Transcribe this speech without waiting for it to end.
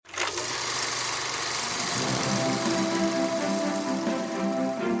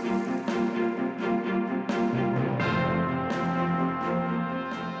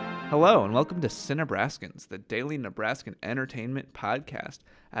Hello and welcome to Cinebraskins, the daily Nebraskan entertainment podcast.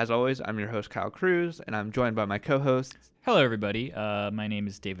 As always, I'm your host Kyle Cruz, and I'm joined by my co-hosts. Hello, everybody. My name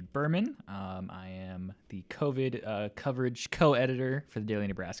is David Berman. I am the COVID coverage co-editor for the Daily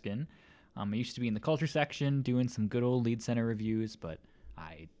Nebraskan. I used to be in the culture section doing some good old Lead Center reviews, but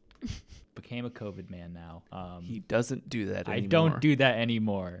I became a COVID man now. He doesn't do that anymore. I don't do that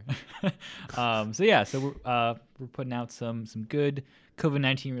anymore. So we're putting out some good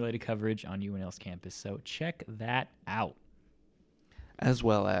COVID-19 related coverage on UNL's campus, so check that out. As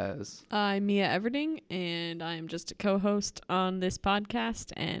well as... I'm Mia Everding, and I'm just a co-host on this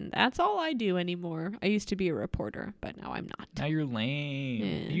podcast, and that's all I do anymore. I used to be a reporter, but now I'm not. Now you're lame.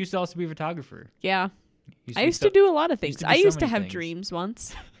 Yeah. You used to also be a photographer. Yeah. I used to do a lot of things. I used to have things. Dreams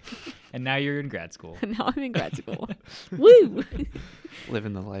once. And now you're in grad school. And now I'm in grad school. Woo!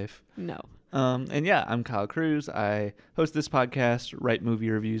 Living the life. No. And yeah, I'm Kyle Cruz. I host this podcast, write movie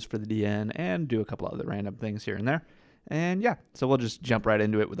reviews for the DN, and do a couple other random things here and there. And yeah, so we'll just jump right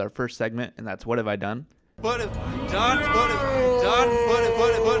into it with our first segment, and that's What Have I Done? What have done? What have done? What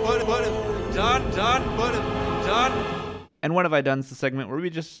have done? What have done? And What Have I Done is the segment where we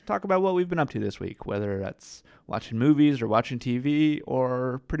just talk about what we've been up to this week, whether that's watching movies or watching TV,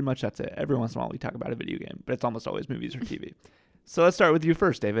 or pretty much that's it. Every once in a while we talk about a video game, but it's almost always movies or TV. So let's start with you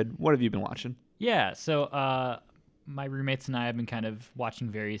first, David. What have you been watching? Yeah, so my roommates and I have been kind of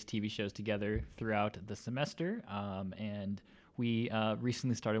watching various TV shows together throughout the semester, and we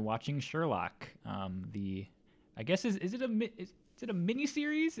recently started watching Sherlock. I guess is it a mini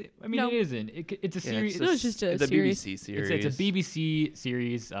series? I mean, No. It isn't. It's a series. No, it's just a it's series. a BBC series. It's a BBC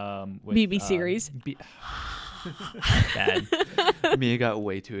series. With, BB series. Bad. Mia got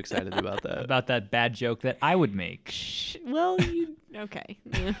way too excited about that. About that bad joke that I would make. Well, okay.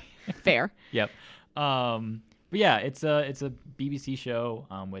 Yeah. Fair. Yep. But yeah, it's a BBC show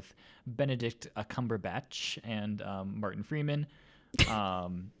with Benedict Cumberbatch and Martin Freeman.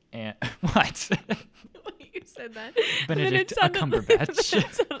 And what? You said that. Benedict Cumberbatch.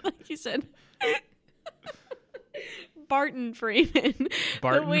 It sounded like you said Barton Freeman.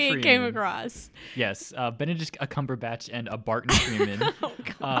 Barton the way Freeman. it came across. Yes, Benedict Cumberbatch and Barton Freeman. Oh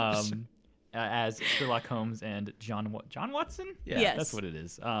gosh. As Sherlock Holmes and John Watson? Yeah. Yes. That's what it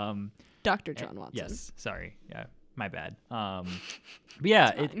is. Dr. John Watson. Yes, sorry. Yeah, my bad. But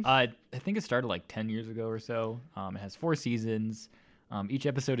yeah, It's I think it started like 10 years ago or so. It has 4 seasons. Each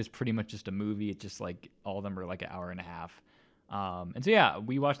episode is pretty much just a movie. It's just like all of them are like an hour and a half. And so yeah,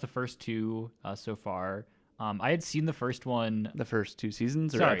 we watched the first 2 so far. I had seen the first one. The first 2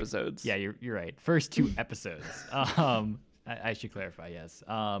 seasons or Sorry. episodes? Yeah, you're right. First 2 episodes. I should clarify. Yes.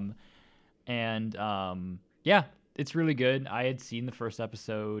 Yeah, it's really good. I had seen the first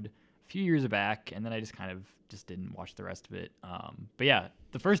episode a few years back, and then I just didn't watch the rest of it. But yeah,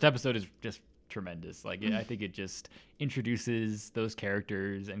 the first episode is just tremendous. Like, I think it just introduces those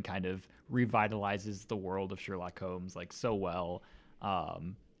characters and kind of revitalizes the world of Sherlock Holmes like so well.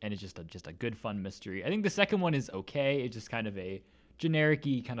 And it's just a good fun mystery. I think the second one is okay. It's just kind of a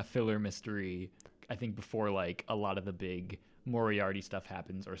generic-y kind of filler mystery. I think before like a lot of the big Moriarty stuff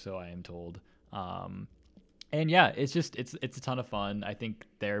happens, or so I am told. And yeah, it's a ton of fun. I think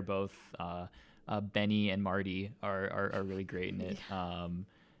they're both Benny and Marty are really great in it.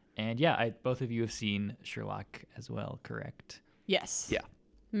 And yeah, both of you have seen Sherlock as well, correct? Yes. Yeah.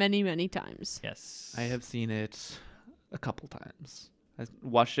 Many, many times. Yes. I have seen it a couple times. I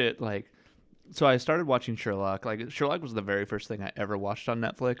watched it so I started watching Sherlock. Like, Sherlock was the very first thing I ever watched on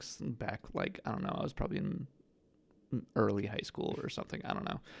Netflix back, like, I don't know, I was probably in early high school or something. I don't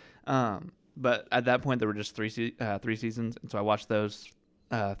know. But at that point, there were just 3 seasons. And so I watched those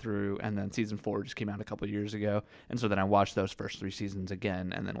through, and then season 4 just came out a couple years ago. And so then I watched those first 3 seasons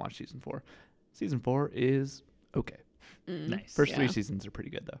again and then watched season 4. Season 4 is okay. Nice. First 3 seasons are pretty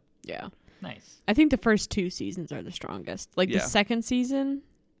good, though. Yeah. Nice. I think the first 2 seasons are the strongest. Like Yeah. the second season,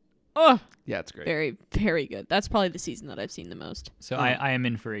 oh, Yeah, it's great. very, very good. That's probably the season that I've seen the most. So I am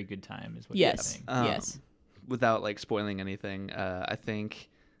in for a good time, is what Yes. you're saying. Yes. Without like spoiling anything, I think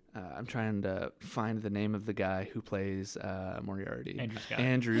I'm trying to find the name of the guy who plays Moriarty.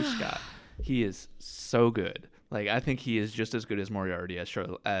 Andrew Scott. Scott. He is so good. Like, I think he is just as good as Moriarty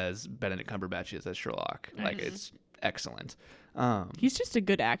as Benedict Cumberbatch is as Sherlock. Nice. Like, it's excellent. He's just a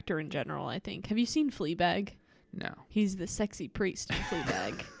good actor in general, I think. Have you seen Fleabag? No. He's the sexy priest in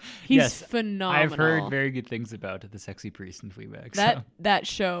Fleabag. He's Yes, phenomenal. I've heard very good things about the sexy priest in Fleabag. That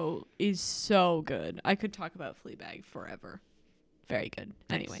show is so good. I could talk about Fleabag forever. Very good.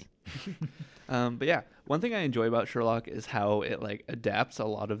 Nice. Anyway. But yeah, one thing I enjoy about Sherlock is how it like adapts a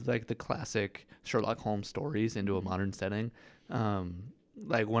lot of like the classic Sherlock Holmes stories into a modern setting.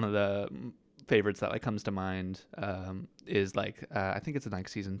 like one of the favorites that like comes to mind is like I think it's in like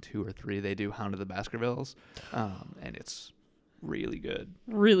season 2 or 3 they do Hound of the Baskervilles, and it's really good.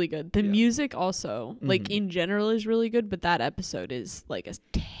 Really good. The Yeah. music also, like Mhm. in general, is really good, but that episode is like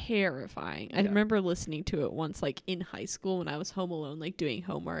terrifying. I Yeah. remember listening to it once, like in high school when I was home alone, like doing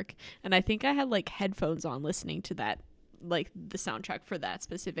homework, and I think I had like headphones on listening to that, like the soundtrack for that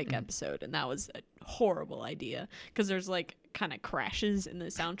specific episode, and that was a horrible idea because there's like kind of crashes in the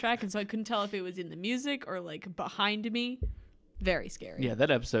soundtrack, and so I couldn't tell if it was in the music or like behind me. Very scary. Yeah, that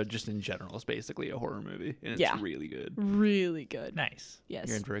episode just in general is basically a horror movie, and it's Yeah. really good. Really good. Nice. Yes.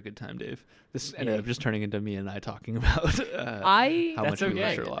 You're in for a good time, Dave. This ended up just turning into me and I talking about I how That's much we love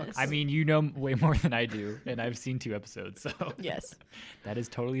okay. Sherlock. Yes. I mean, you know way more than I do, and I've seen 2 episodes, so Yes. that is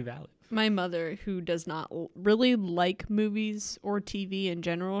totally valid. My mother, who does not really like movies or TV in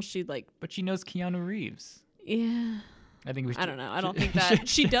general, she like, But she knows Keanu Reeves. yeah, I think we should. I don't know. I don't think that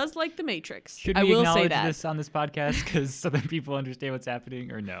she does like The Matrix. Should I we will say acknowledge that. this on this podcast because so that people understand what's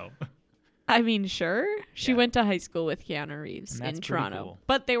happening, or no? I mean, sure. She Yeah. went to high school with Keanu Reeves And that's in pretty Toronto, cool.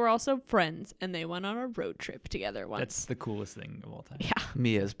 but they were also friends, and they went on a road trip together once. That's the coolest thing of all time. Yeah,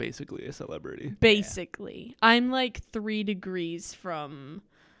 Mia's basically a celebrity. basically. I'm like 3 degrees from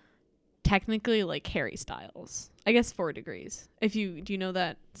technically like Harry Styles. I guess 4 degrees. Do you know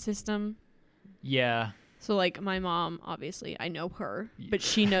that system? Yeah. So like my mom, obviously, I know her, but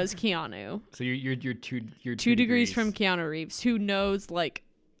she knows Keanu. So you're 2 degrees from Keanu Reeves, who knows like,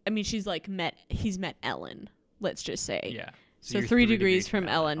 I mean, he's met Ellen. Let's just say. Yeah. So you're 3 degrees from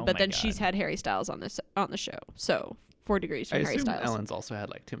Ellen, Oh but my then God. she's had Harry Styles on the show. So 4 degrees I from Harry assume Styles. Ellen's also had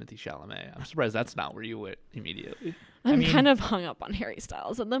like Timothy Chalamet. I'm surprised that's not where you went immediately. I'm mean- kind of hung up on Harry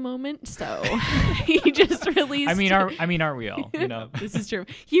Styles at the moment, so he just released. I mean, aren't we all? You know, This is true.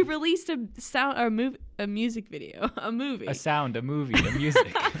 He released a music video, a movie. a sound, a movie, a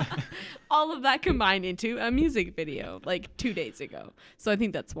music. All of that combined into a music video like 2 days ago. So I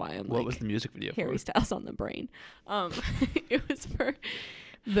think that's why I'm What like was the music video Harry for? Styles on the brain. It was for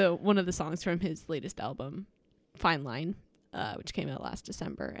one of the songs from his latest album, Fine Line, which came out last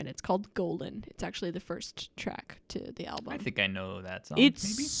December, and it's called Golden. It's actually the first track to the album. I think I know that song. It's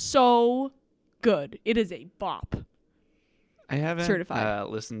maybe. so good. It is a bop. I haven't Certified.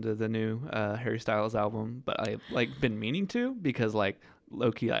 listened to the new Harry Styles album, but I've like been meaning to because like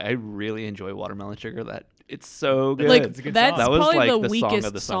low-key, I really enjoy Watermelon Sugar. That it's so good. Like It's a good that's song. That was, probably like, the the song weakest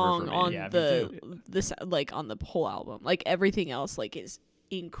of the summer song for me. on Yeah, me the like on the whole album. Like everything else like is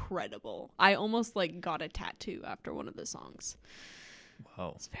incredible. I almost like got a tattoo after one of the songs.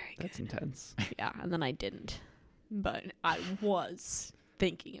 Whoa. It's very That's good. intense. Yeah, and then I didn't. But I was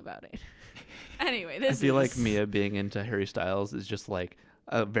thinking about it. Anyway, I this feel like is Mia being into Harry Styles is just like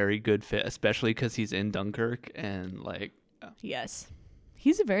a very good fit, especially because he's in Dunkirk and like, Yes.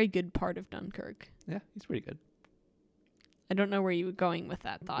 He's a very good part of Dunkirk. yeah, he's pretty good. I don't know where you were going with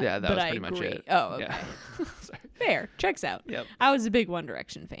that thought. Yeah, that but was I pretty much agree. it. Oh, okay. Yeah. Sorry. Fair. Checks out. Yep. I was a big One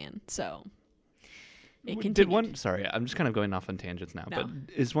Direction fan, so it Did continued. one? Sorry, I'm just kind of going off on tangents now. No.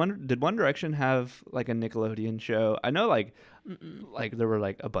 But did One Direction have like a Nickelodeon show? I know like there were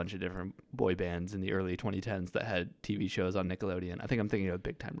like a bunch of different boy bands in the early 2010s that had TV shows on Nickelodeon. I think I'm thinking of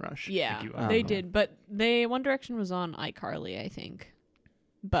Big Time Rush. Yeah, you are. they did, but One Direction was on iCarly, I think.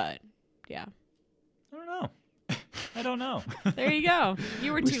 But yeah, I don't know. I don't know. there you go.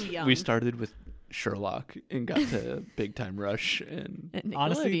 You were We too s- young. We started with Sherlock and got to Big Time Rush and At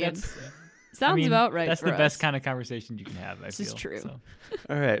Honestly, Nickelodeon. that's sounds I mean, about right. That's for the best us. kind of conversation you can have. I This feel. is true. So.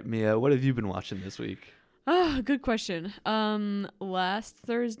 all right, Mia, what have you been watching this week? Ah, good question. Last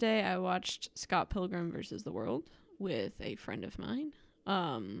Thursday I watched Scott Pilgrim versus the World with a friend of mine.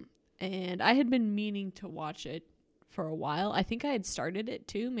 And I had been meaning to watch it for a while. I think I had started it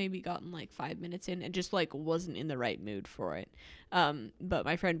too, maybe gotten like 5 minutes in and just like wasn't in the right mood for it. But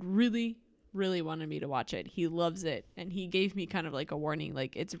my friend really wanted me to watch it. He loves it, and he gave me kind of like a warning,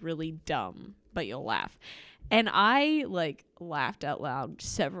 like it's really dumb, but you'll laugh. And I like laughed out loud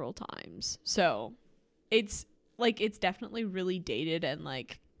several times. So it's like it's definitely really dated and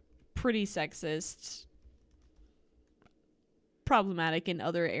like pretty sexist, problematic in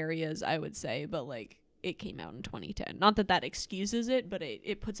other areas, I would say, but like it came out in 2010. Not that that excuses it, but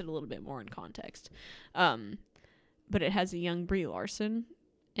it puts it a little bit more in context. But it has a young Brie Larson,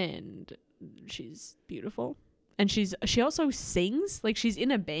 and she's beautiful. And she also sings. Like, she's in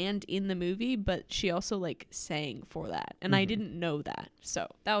a band in the movie, but she also like sang for that. And I didn't know that. So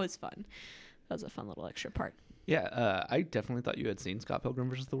that was fun. That was a fun little extra part. Yeah, I definitely thought you had seen Scott Pilgrim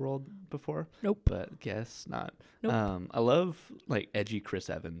vs. the World before. Nope. But guess not. Nope. I love like edgy Chris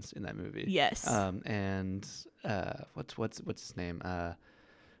Evans in that movie. Yes. And what's his name?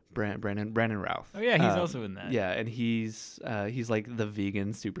 Brandon Routh. Oh yeah, he's also in that. Yeah, and he's like the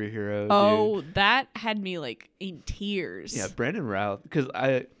vegan superhero. Oh, dude. that had me like in tears. Yeah, Brandon Routh, because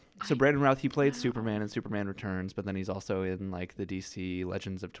Brandon Routh, he played Superman in Superman Returns, but then he's also in like the DC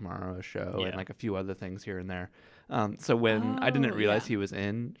Legends of Tomorrow show Yeah. and like a few other things here and there. So when I didn't Oh, realize yeah. he was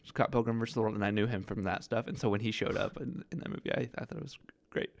in Scott Pilgrim vs. the World, and I knew him from that stuff, and so when he showed up in that movie, I thought it was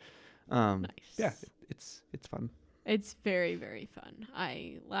great. Nice. Yeah, it's fun. It's very, very fun.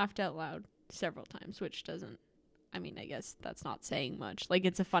 I laughed out loud several times, which doesn't, I mean, I guess that's not saying much. Like,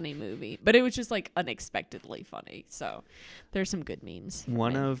 it's a funny movie, but it was just like unexpectedly funny. So there's some good memes.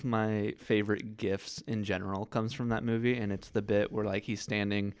 One of my favorite gifs in general comes from that movie, and it's the bit where like he's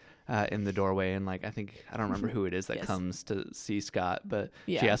standing in the doorway, and like I don't remember who it is that Yes. comes to see Scott, but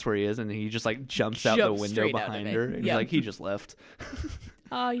she Yeah. asks where he is, and he just like jumps out the Jumps window straight out of behind it. her, and he's Yep. like, he just left.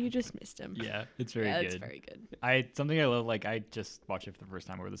 Oh, you just missed him. Yeah, it's very yeah, good. it's very good. Something I love, like I just watched it for the first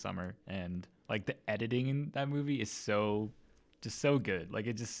time over the summer, and like the editing in that movie is so good. Like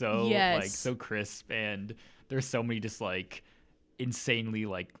it's just so like Yes. so crisp, and there's so many just like insanely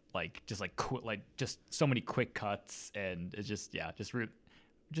like just like just so many quick cuts, and it's just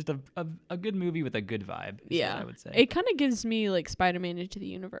just a good movie with a good vibe. Is Yeah, what I would say. it kind of gives me like Spider-Man into the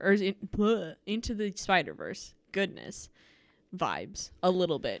universe, or into the Spider-Verse. Goodness, vibes a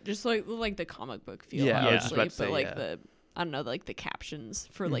little bit, just like the comic book feel. Yeah, I was just obviously, about to say, but like yeah. the I don't know, like the captions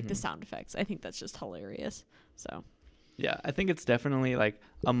for like the Mhm. sound effects. I think that's just hilarious. So Yeah, I think it's definitely like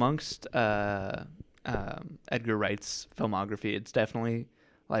amongst Edgar Wright's filmography, it's definitely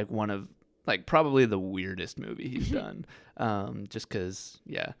like one of like probably the weirdest movie he's done. Just because,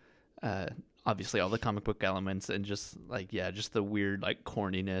 obviously all the comic book elements and just just the weird like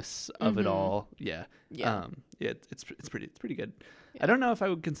corniness of it Mhm. all. Yeah, yeah, it's pretty good. Yeah. I don't know if I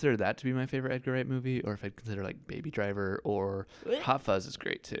would consider that to be my favorite Edgar Wright movie, or if I'd consider like Baby Driver or Hot Fuzz is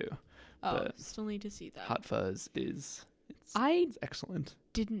great too. oh, but still need to see that. Hot Fuzz is I it's excellent.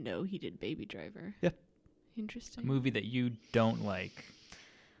 didn't know he did Baby Driver. Yep. a Interesting. movie that you don't like.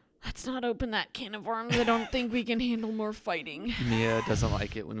 Let's not open that can of worms. I don't think we can handle more fighting. Mia doesn't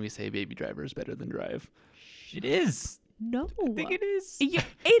like it when we say Baby Driver is better than Drive. It is. No, I think it is.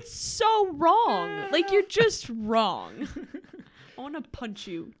 It's so wrong. Like, you're just wrong. I want to punch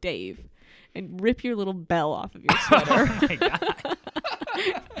you, Dave, and rip your little bell off of your sweater. Oh my god.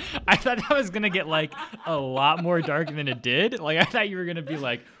 I thought that was gonna get like a lot more dark than it did. Like I thought you were gonna be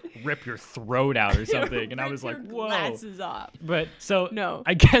like rip your throat out or something, and I Rip was like, your whoa. glasses off. But so No.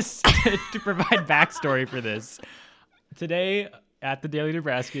 I guess to provide backstory for this, today at the Daily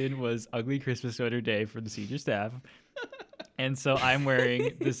Nebraskan was Ugly Christmas Sweater Day for the senior staff. And so I'm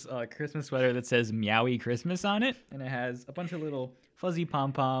wearing this Christmas sweater that says Meowie Christmas on it, and it has a bunch of little fuzzy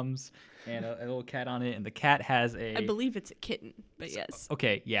pom-poms and a little cat on it, and the cat has a... I believe it's a kitten, but yes.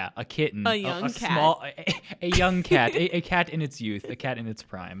 Okay, yeah, a kitten. A young cat. Small, a young cat, a cat in its youth, a cat in its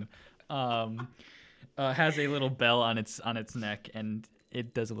prime. Has a little bell on its neck, and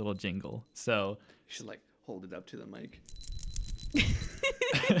it does a little jingle. So You should like hold it up to the mic.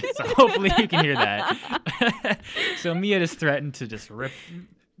 so hopefully you can hear that. So Mia just threatened to just rip.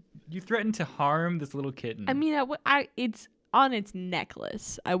 You threatened to harm this little kitten. I mean, it's on its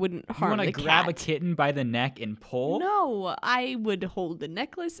necklace. I wouldn't you harm want the to grab a cat. kitten by the neck and pull? No, I would hold the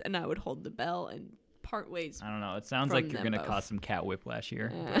necklace and I would hold the bell and part ways. I don't know. It sounds From like you're them gonna both. cause some cat whiplash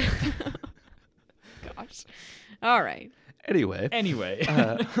here. Gosh. All right. Anyway, Anyway,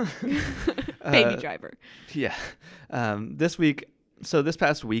 Baby Driver. yeah. This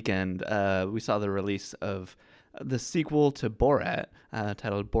past weekend, we saw the release of the sequel to Borat,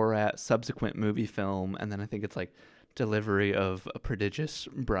 titled Borat Subsequent Movie Film, and then I think it's like delivery of a prodigious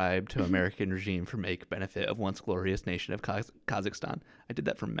bribe to American regime for make benefit of once glorious nation of Kazakhstan. I did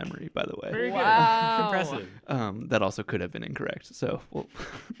that from memory, by the way. very Wow. good. Impressive. That also could have been incorrect. So well,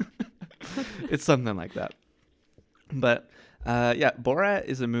 it's something like that. But Borat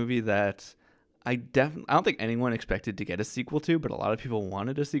is a movie that I don't think anyone expected to get a sequel to, but a lot of people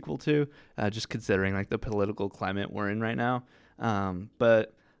wanted a sequel to, just considering like the political climate we're in right now.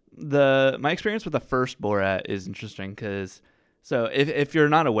 But my experience with the first Borat is interesting because, so if you're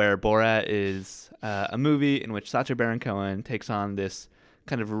not aware, Borat is a movie in which Sacha Baron Cohen takes on this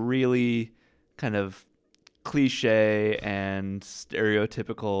kind of really kind of cliche and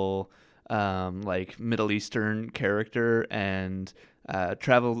stereotypical like Middle Eastern character and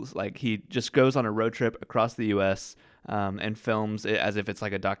travels, like he just goes on a road trip across the U.S. And films it as if it's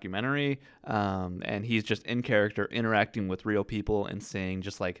like a documentary, and he's just in character interacting with real people and seeing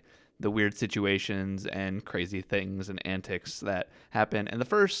just like the weird situations and crazy things and antics that happen. And the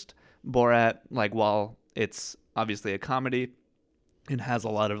first Borat, like while it's obviously a comedy, and has a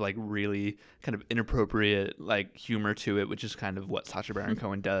lot of like really kind of inappropriate like humor to it, which is kind of what Sacha Baron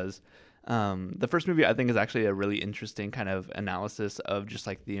Cohen does. The first movie I think is actually a really interesting kind of analysis of just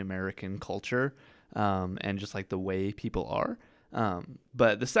like the American culture, and just like the way people are.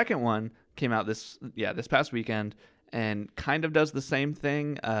 But the second one came out this past weekend and kind of does the same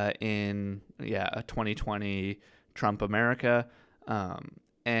thing in a 2020 Trump America.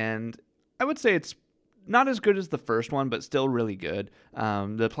 And I would say it's not as good as the first one, but still really good.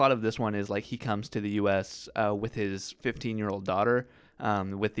 The plot of this one is like he comes to the U.S. With his 15-year-old daughter,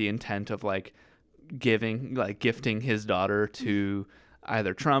 with the intent of like gifting his daughter to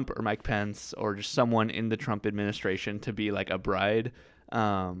either Trump or Mike Pence or just someone in the Trump administration to be like a bride.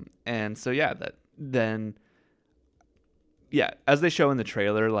 And so as they show in the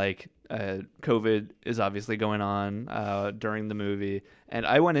trailer, like COVID is obviously going on during the movie, and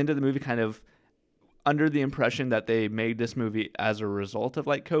I went into the movie kind of under the impression that they made this movie as a result of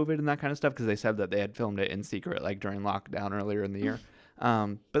like COVID and that kind of stuff, because they said that they had filmed it in secret like during lockdown earlier in the year.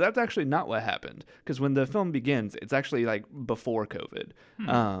 But that's actually not what happened, because when the film begins, it's actually like before COVID.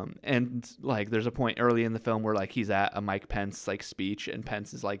 And like there's a point early in the film where like he's at a Mike Pence like speech, and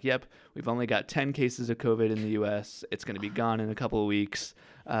Pence is like, "Yep, we've only got 10 cases of COVID in the U.S. It's going to be gone in a couple of weeks."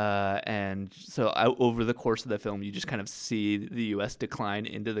 And so over the course of the film, you just kind of see the U.S. decline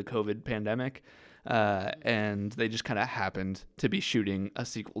into the COVID pandemic. And they just kind of happened to be shooting a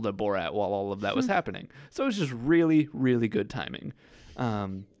sequel to Borat while all of that was happening. So it was just really, really good timing.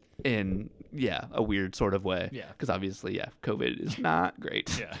 In a weird sort of way. Yeah. Because obviously, COVID is not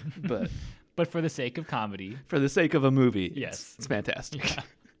great. Yeah. But for the sake of comedy. For the sake of a movie. Yes. It's fantastic.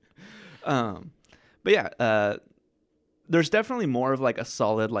 Yeah. There's definitely more of like a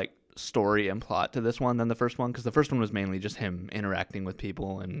solid like story and plot to this one than the first one, because the first one was mainly just him interacting with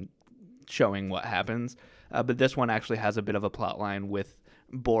people and showing what happens. But this one actually has a bit of a plot line with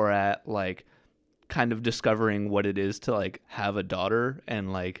Borat like kind of discovering what it is to like have a daughter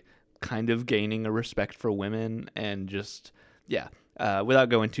and like kind of gaining a respect for women, and just without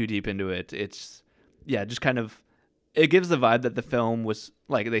going too deep into it, it's just kind of, it gives the vibe that the film was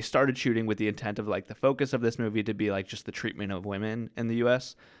like they started shooting with the intent of like the focus of this movie to be like just the treatment of women in the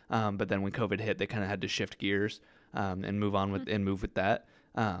US, but then when COVID hit, they kind of had to shift gears and move with that,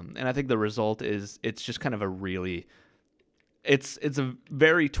 and I think the result is it's just kind of a really It's a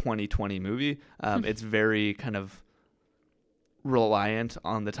very 2020 movie. It's very kind of reliant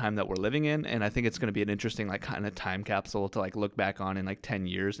on the time that we're living in, and I think it's going to be an interesting like kind of time capsule to like look back on in like 10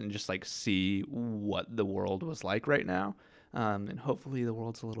 years and just like see what the world was like right now. And hopefully the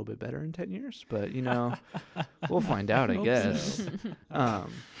world's a little bit better in 10 years, but we'll find out, I guess.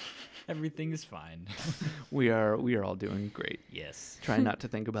 Everything is fine. We are all doing great. Yes. Try not to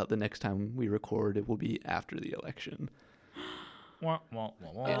think about the next time we record. It will be after the election. Yeah.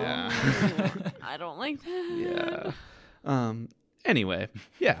 I don't like that. Yeah. Anyway,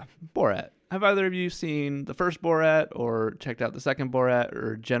 Borat. Have either of you seen the first Borat or checked out the second Borat,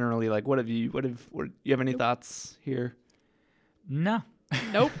 or generally like what you have any thoughts here? No.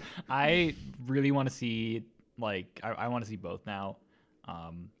 Nope. I really want to see I want to see both now,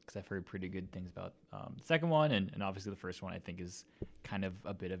 because I've heard pretty good things about the second one, and obviously the first one I think is kind of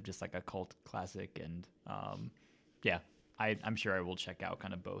a bit of just like a cult classic, and I'm sure I will check out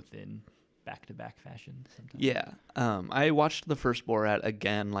kind of both in back-to-back fashion sometime. Yeah. I watched the first Borat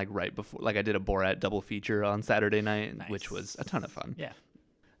again, like right before, like I did a Borat double feature on Saturday night, which was a ton of fun. Yeah.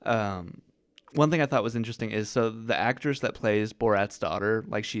 One thing I thought was interesting is, so the actress that plays Borat's daughter,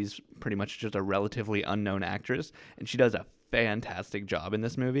 like she's pretty much just a relatively unknown actress, and she does a fantastic job in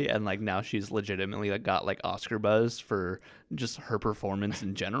this movie, and like now she's legitimately like got like Oscar buzz for just her performance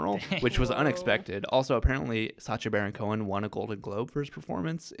in general, which was unexpected. Also, apparently Sacha Baron Cohen won a Golden Globe for his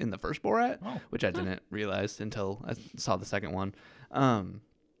performance in the first Borat, which I didn't realize until I saw the second one.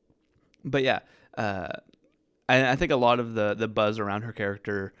 But I think a lot of the buzz around her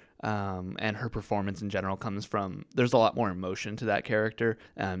character and her performance in general comes from, there's a lot more emotion to that character,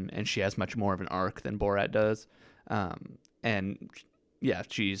 and she has much more of an arc than Borat does. And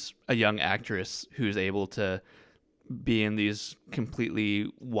she's a young actress who's able to be in these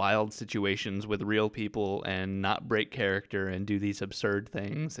completely wild situations with real people and not break character and do these absurd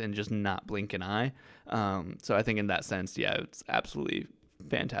things and just not blink an eye. So I think in that sense, it's absolutely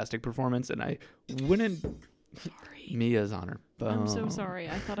fantastic performance. And I wouldn't... Sorry. Mia's on her phone. I'm so sorry.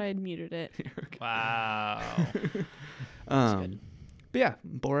 I thought I had muted it. Okay. Wow. But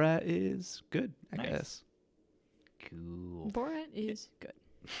Borat is good, I guess. Cool. Borat is good.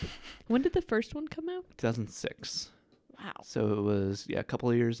 When did the first one come out? 2006. Wow. So it was a couple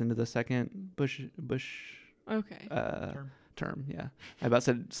of years into the second Bush Okay. term. Yeah, I about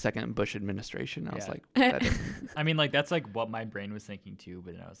said second Bush administration. I was Yeah. like, that doesn't. I mean, like that's like what my brain was thinking too,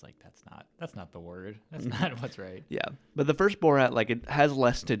 but then I was like, that's not the word. That's not what's right. Yeah, but the first Borat, like, it has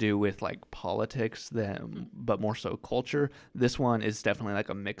less to do with like politics than, but more so culture. This one is definitely like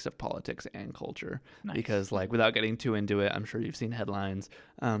a mix of politics and culture. Nice. Because, like, without getting too into it, I'm sure you've seen headlines,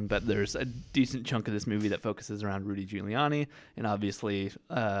 but there's a decent chunk of this movie that focuses around Rudy Giuliani, and obviously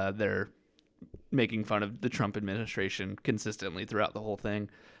they're making fun of the Trump administration consistently throughout the whole thing.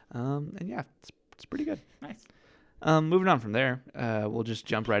 And yeah, it's pretty good. Nice. Moving on from there, we'll just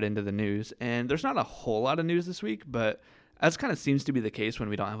jump right into the news. And there's not a whole lot of news this week, but as kind of seems to be the case when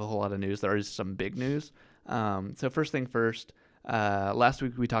we don't have a whole lot of news, there is some big news. So first thing first, last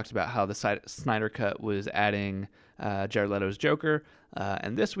week we talked about how the Snyder Cut was adding Jared Leto's Joker.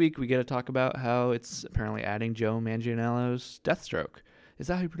 And this week we get to talk about how it's apparently adding Joe Manganiello's Deathstroke. Is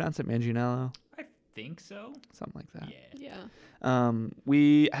that how you pronounce it, Manganiello? I think so. Something like that. Yeah.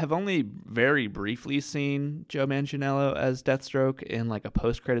 We have only very briefly seen Joe Manganiello as Deathstroke in like a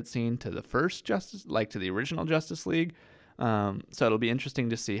post-credit scene to the first Justice, like to the original Justice League. So it'll be interesting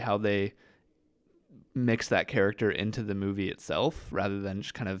to see how they mix that character into the movie itself rather than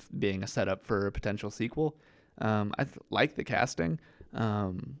just kind of being a setup for a potential sequel. I like the casting,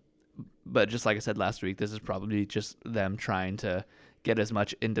 but just like I said last week, this is probably just them trying to get as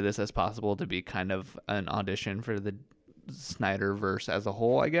much into this as possible to be kind of an audition for the Snyderverse as a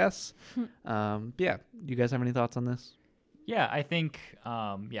whole, I guess. Yeah, you guys have any thoughts on this? Yeah, I think.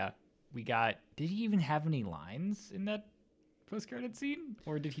 We got. Did he even have any lines in that post-credit scene,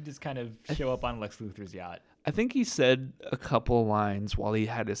 or did he just kind of show up on Lex Luthor's yacht? I think he said a couple lines while he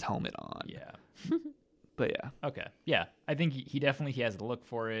had his helmet on. Yeah. But yeah. Okay. Yeah, I think he definitely has the look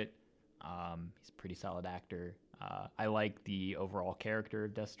for it. He's a pretty solid actor. I like the overall character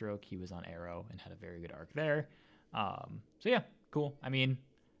of Deathstroke. He was on Arrow and had a very good arc there. So yeah, cool. I mean,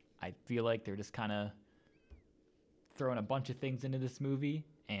 I feel like they're just kind of throwing a bunch of things into this movie,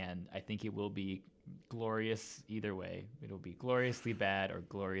 and I think it will be glorious either way. It'll be gloriously bad or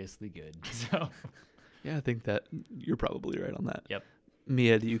gloriously good. So Yeah, I think that you're probably right on that. Yep.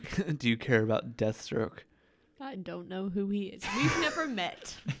 Mia, do you care about Deathstroke? I don't know who he is. We've never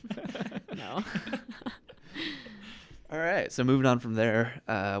met. No. All right, so moving on from there,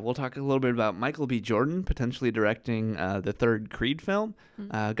 we'll talk a little bit about Michael B. Jordan potentially directing the third Creed film.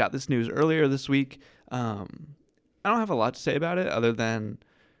 Got this news earlier this week. I don't have a lot to say about it other than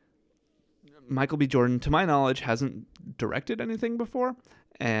Michael B. Jordan, to my knowledge, hasn't directed anything before.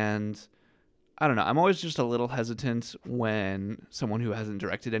 And I don't know. I'm always just a little hesitant when someone who hasn't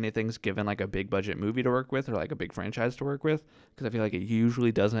directed anything's given like a big budget movie to work with or like a big franchise to work with, because I feel like it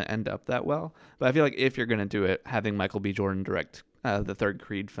usually doesn't end up that well. But I feel like if you're going to do it, having Michael B. Jordan direct the third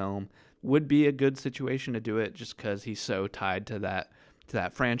Creed film would be a good situation to do it, just because he's so tied to that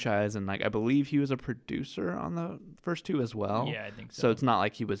franchise. And like I believe he was a producer on the first two as well. yeah, I think so. So it's not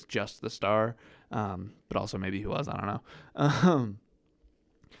like he was just the star, but also maybe he was. I don't know.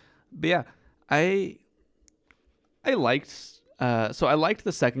 But yeah. I liked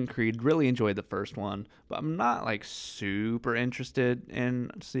the second Creed, really enjoyed the first one, but I'm not like super interested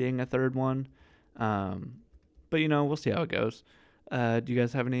in seeing a third one. But you know, we'll see how it goes. Do you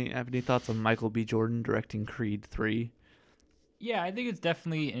guys have any thoughts on Michael B. Jordan directing Creed 3? Yeah, I think it's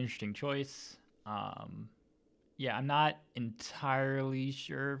definitely an interesting choice. Yeah, I'm not entirely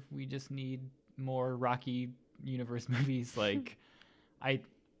sure if we just need more Rocky universe movies. Like, I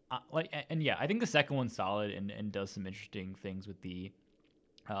think the second one's solid and does some interesting things with the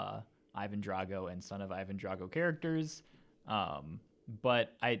Ivan Drago and Son of Ivan Drago characters.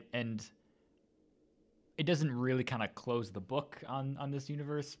 But it doesn't really kind of close the book on this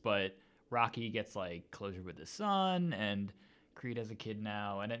universe, but Rocky gets like closure with his son, and Creed has a kid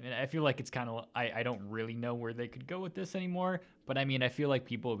now, and I feel like it's kind of I don't really know where they could go with this anymore. But I mean, I feel like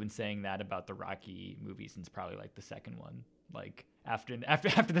people have been saying that about the Rocky movie since probably like the second one. Like after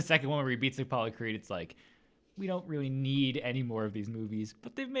the second one where he beats Apollo Creed, it's like we don't really need any more of these movies.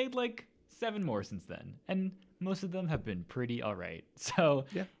 But they've made like 7 more since then, and most of them have been pretty all right. So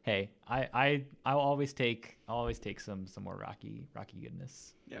Yeah. Hey, I'll always take some more Rocky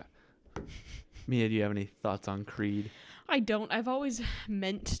goodness. Yeah. Mia, do you have any thoughts on Creed? I don't. I've always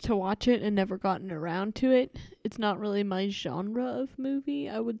meant to watch it and never gotten around to it. It's not really my genre of movie,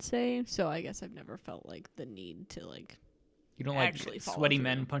 I would say. So I guess I've never felt like the need to like. You don't like Actually follow sweaty through.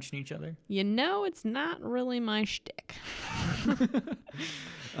 men punching each other? You know, it's not really my shtick.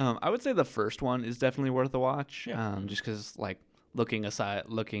 I would say the first one is definitely worth a watch. Yeah. Just because like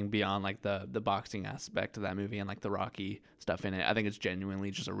looking beyond like the boxing aspect of that movie and like the Rocky stuff in it, I think it's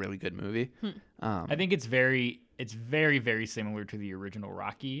genuinely just a really good movie. I think it's very very similar to the original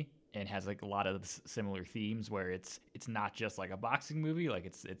Rocky and has like a lot of similar themes where it's not just like a boxing movie, like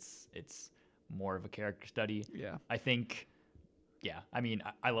it's more of a character study. Yeah. I think, I mean,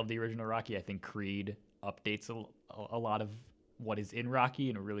 I love the original Rocky. I think Creed updates a lot of what is in Rocky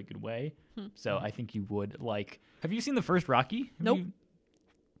in a really good way. So I think you would like. Have you seen the first Rocky? Nope.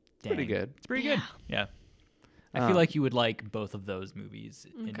 Pretty good. It's pretty good. Yeah. I feel like you would like both of those movies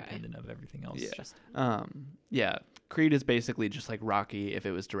independent of everything else. Yeah. Just, Creed is basically just like Rocky if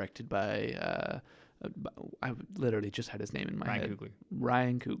it was directed by I literally just had his name in my Ryan head. Coogler.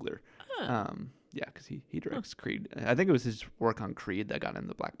 Ryan Coogler. Yeah, because he directs Creed. I think it was his work on Creed that got him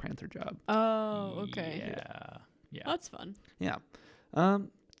the Black Panther job. Oh, okay. Yeah. That's fun. Yeah.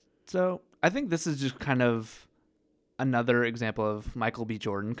 So I think this is just kind of another example of Michael B.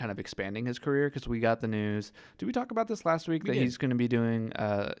 Jordan kind of expanding his career, because we got the news. Did we talk about this last week? We that did. he's going to be doing,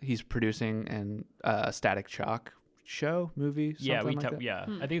 he's producing a Static Shock movie? Yeah, something like that?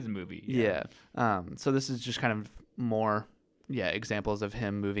 I think it's a movie. Yeah. So this is just kind of more, examples of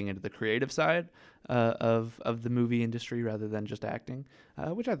him moving into the creative side of the movie industry rather than just acting,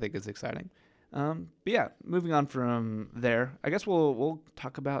 which I think is exciting. But yeah, moving on from there, I guess we'll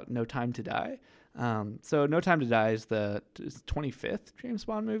talk about No Time to Die. So No Time to Die is the 25th James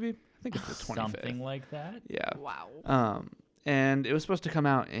Bond movie. I think it's the 25th. Something like that. Yeah. Wow. And it was supposed to come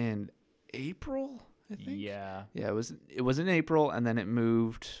out in April, I think. Yeah. Yeah, it was in April, and then it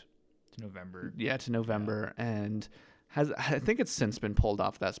moved To November. to November, and I think it's since been pulled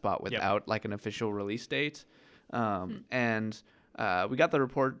off that spot without like an official release date. And we got the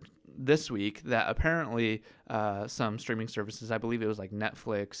report this week that apparently some streaming services, I believe it was like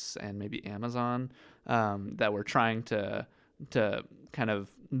Netflix and maybe Amazon, that were trying to kind of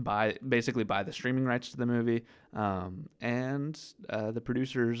buy the streaming rights to the movie. And the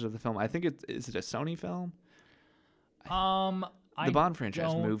producers of the film, I think is it a Sony film? The Bond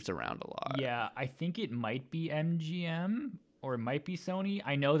franchise moves around a lot. Yeah, I think it might be MGM or it might be Sony.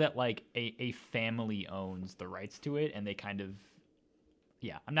 I know that like a family owns the rights to it, and they kind of,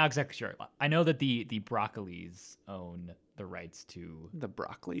 I'm not exactly sure. I know that the Broccolis own the rights to The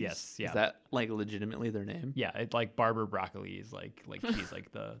Broccolis? Yes, yeah. Is that like legitimately their name? Yeah, it's like Barbara Broccoli is like she's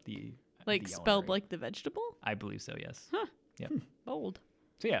like the Like the spelled owner. like the vegetable? I believe so. Yes. Huh. Yep. Bold.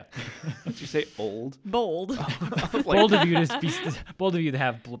 So yeah, Did you say old? Bold. I was like, bold of you bold of you to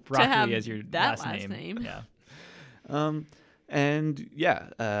have broccoli have as your that last last name. name. Yeah. And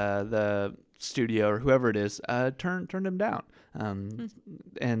the studio or whoever it is turned him down.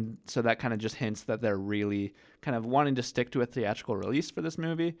 And so that kind of just hints that they're really kind of wanting to stick to a theatrical release for this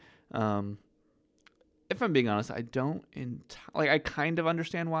movie. If I'm being honest, I don't I kind of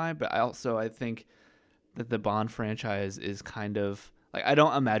understand why, but I think that the Bond franchise is kind of like, I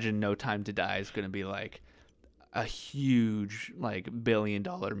don't imagine No Time to Die is going to be like a huge like $1 billion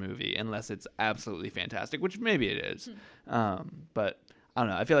movie unless it's absolutely fantastic, which maybe it is. But I don't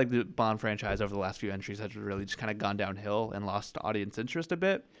know. I feel like the Bond franchise over the last few entries has really just kind of gone downhill and lost audience interest a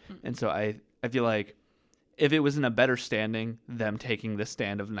bit. And so I feel like if it was in a better standing, them taking this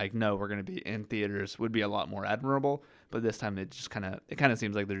stand of like, no, we're going to be in theaters would be a lot more admirable. But this time it kind of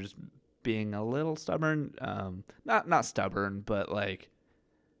seems like they're just being a little stubborn. Not stubborn, but like,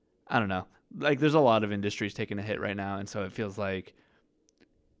 I don't know. Like there's a lot of industries taking a hit right now. And so it feels like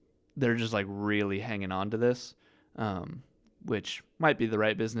they're just like really hanging on to this, which might be the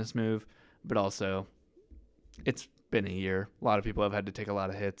right business move, but also it's been a year. A lot of people have had to take a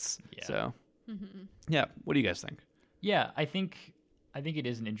lot of hits. Yeah. So yeah. What do you guys think? Yeah, I think it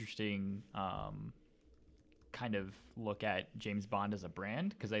is an interesting kind of look at James Bond as a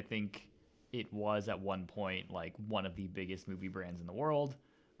brand, because I think it was at one point like one of the biggest movie brands in the world,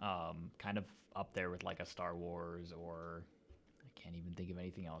 kind of up there with like a Star Wars, or I can't even think of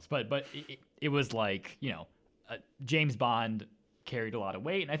anything else. But it was like, James Bond carried a lot of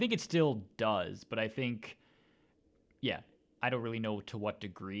weight, and I think it still does. But I think, I don't really know to what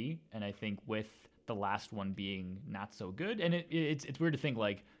degree, and I think with the last one being not so good, and it's weird to think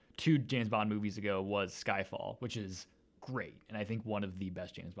like 2 James Bond movies ago was Skyfall, which is great, and I think one of the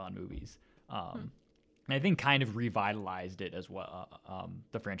best James Bond movies. And I think kind of revitalized it as well,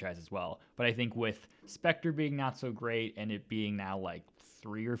 the franchise as well. But I think with Spectre being not so great, and it being now like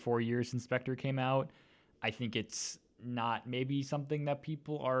 3 or 4 years since Spectre came out, I think it's not maybe something that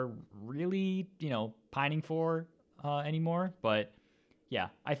people are really, pining for anymore. But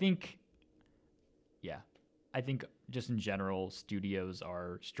I think just in general, studios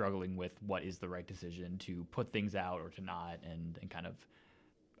are struggling with what is the right decision to put things out or to not, and kind of,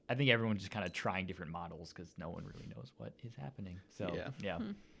 I think everyone's just kind of trying different models because no one really knows what is happening. So yeah.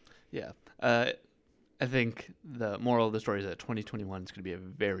 Yeah. I think the moral of the story is that 2021 is going to be a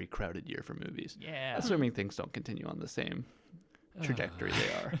very crowded year for movies. Yeah. Assuming things don't continue on the same trajectory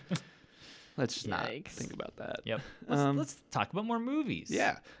they are. Let's just not think about that. Yep. Let's talk about more movies.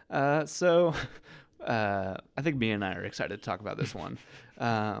 Yeah. So I think me and I are excited to talk about this one.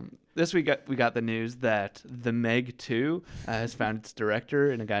 This week we got the news that The Meg 2 has found its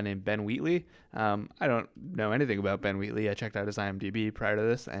director in a guy named Ben Wheatley. I don't know anything about Ben Wheatley. I checked out his IMDb prior to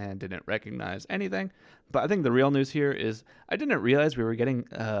this and didn't recognize anything. But I think the real news here is I didn't realize we were getting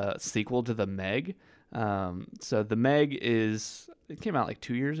a sequel to The Meg. So The Meg it came out like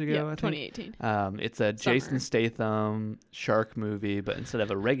 2 years ago, I think. 2018. It's a Jason Statham shark movie, but instead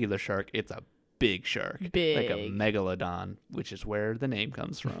of a regular shark, it's a big shark, like a megalodon, which is where the name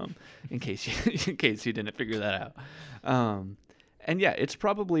comes from. in case you didn't figure that out. And yeah, it's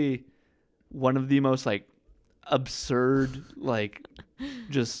probably one of the most like absurd, like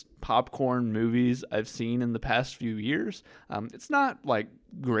just popcorn movies I've seen in the past few years. It's not like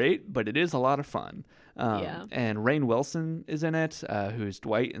great, but it is a lot of fun. And Rainn Wilson is in it, who's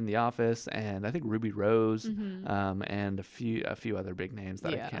Dwight in The Office, and I think Ruby Rose, and a few other big names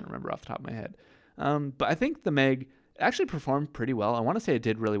that I can't remember off the top of my head. But I think The Meg actually performed pretty well. I want to say it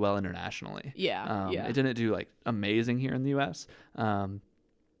did really well internationally. It didn't do like amazing here in the U.S.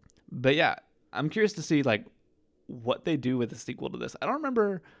 But yeah, I'm curious to see like what they do with the sequel to this. I don't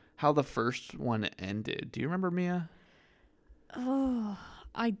remember how the first one ended. Do you remember, Mia?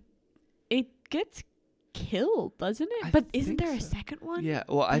 It gets killed, doesn't it? But isn't there a second one? Yeah,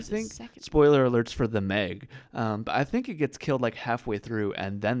 well, I think, spoiler alerts for The Meg, but I think it gets killed like halfway through,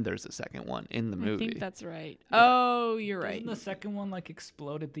 and then there's a second one in the movie. I think that's right. Oh, you're right. Doesn't the second one like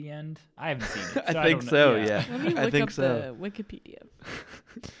explode at the end? I haven't seen it. I think so, yeah. Let me look up the Wikipedia.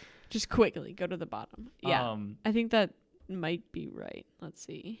 Just quickly, go to the bottom. Yeah, I think that might be right. Let's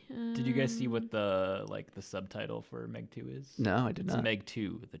see. Did you guys see what the subtitle for Meg 2 is? No, I did not. It's Meg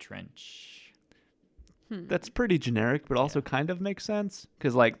 2, The Trench. That's pretty generic, but also kind of makes sense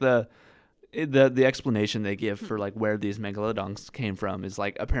because like the explanation they give for like where these megalodons came from is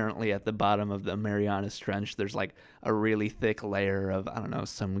like apparently at the bottom of the Marianas Trench there's like a really thick layer of I don't know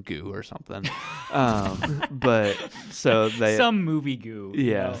some goo or something, but so they some movie goo.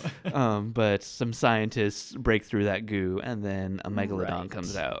 Yeah, but some scientists break through that goo and then a megalodon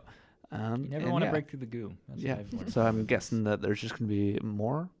comes out. You never want to break through the goo. That's so I'm guessing that there's just going to be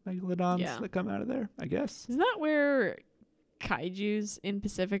more megalodons that come out of there, I guess. Isn't that where kaijus in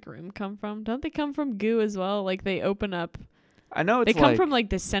Pacific Rim come from? Don't they come from goo as well? Like they open up. I know it's they come from like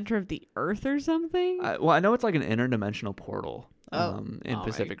the center of the earth or something. I know it's like an interdimensional portal in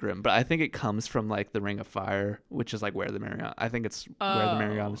Pacific Rim, but I think it comes from like the Ring of Fire, which is like where the Mariana. I think it's where the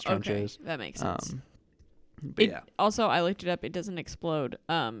Marianas Trench is. That makes sense. But Also, I looked it up. It doesn't explode.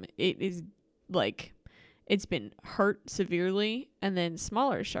 It is like it's been hurt severely, and then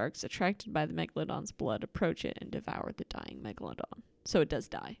smaller sharks attracted by the megalodon's blood approach it and devour the dying megalodon. So it does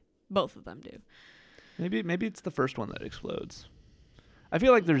die. Both of them do. Maybe it's the first one that explodes. I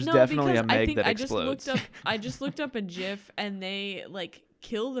feel like there's definitely a Meg that explodes. I just looked up a GIF, and they like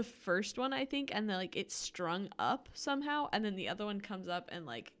kill the first one, I think, and then like it's strung up somehow, and then the other one comes up and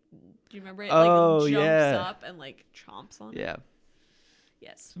like. Do you remember it? Jumps up and like chomps on it. Yeah.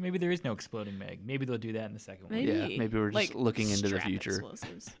 Yes. So maybe there is no exploding Meg. Maybe they'll do that in the second one. Maybe. Yeah. Maybe we're just looking into the future.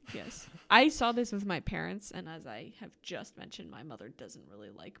 Explosives. Yes. I saw this with my parents, and as I have just mentioned, my mother doesn't really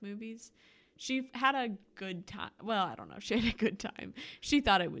like movies. She had a good time. Well, I don't know. She had a good time. She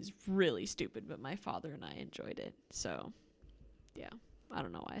thought it was really stupid, but my father and I enjoyed it. So, yeah. I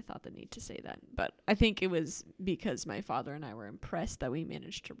don't know why I thought the need to say that, but I think it was because my father and I were impressed that we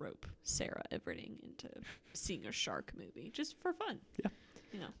managed to rope Sarah Everding into seeing a shark movie just for fun. Yeah.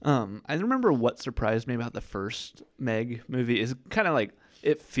 You know. I remember what surprised me about the first Meg movie is kind of like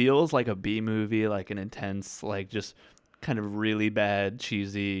it feels like a B movie, like an intense, like just kind of really bad,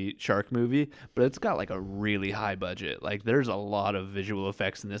 cheesy shark movie, but it's got like a really high budget. Like there's a lot of visual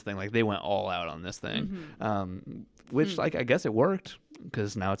effects in this thing. Like they went all out on this thing, which like I guess it worked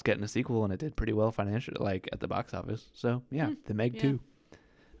because now it's getting a sequel and it did pretty well financially, like at the box office. So yeah, The Meg 2,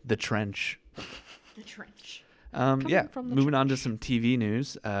 The Trench. The Trench. Moving on to some TV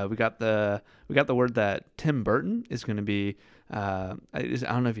news. We got the word that Tim Burton is going to be. I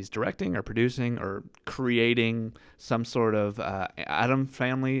don't know if he's directing or producing or creating some sort of Addams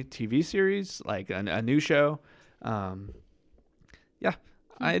Family TV series, like a new show. I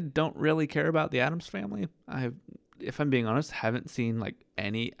don't really care about the Addams Family. if I'm being honest, haven't seen like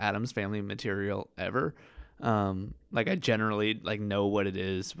any Addams Family material ever. Like I generally like know what it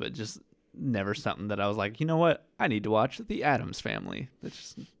is, but just never something that I was like, you know what, I need to watch the Addams Family. That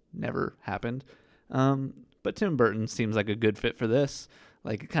just never happened. But Tim Burton seems like a good fit for this.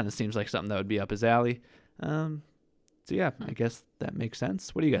 Like it kind of seems like something that would be up his alley. So yeah, I guess that makes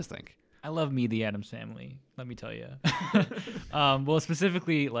sense. What do you guys think? I love me the Addams Family. Let me tell you. Well,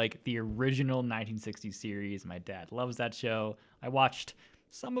 specifically like the original 1960s series. My dad loves that show. I watched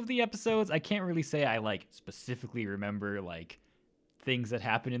some of the episodes. I can't really say I like specifically remember like things that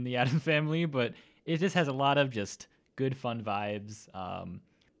happen in the Addams Family, but it just has a lot of just good fun vibes.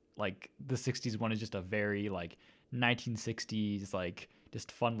 Like the 60s one is just a very like 1960s like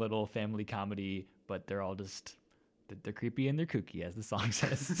just fun little family comedy, but they're all just they're creepy and they're kooky, as the song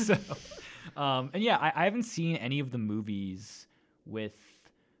says. So, and yeah, I haven't seen any of the movies with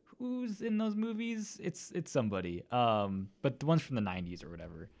who's in those movies. It's somebody. But the ones from the 90s or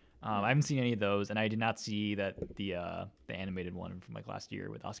whatever. I haven't seen any of those, and I did not see that the animated one from like last year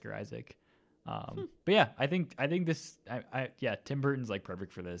with Oscar Isaac. But yeah, I think this. Yeah, Tim Burton's like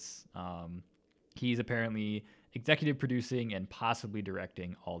perfect for this. He's apparently executive producing and possibly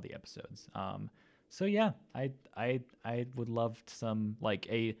directing all the episodes. So yeah, I would love some like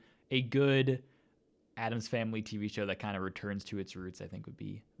a good Addams Family TV show that kind of returns to its roots. I think would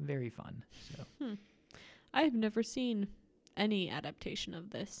be very fun. So I have never seen any adaptation of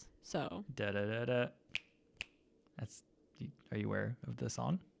this, so da da da da. That's. Are you aware of the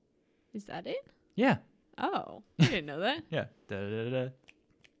song? is that it? Yeah. Oh, I didn't know that. Yeah. Da da da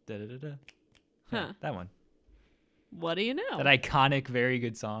da da da da. Huh. That one. What do you know? That iconic, very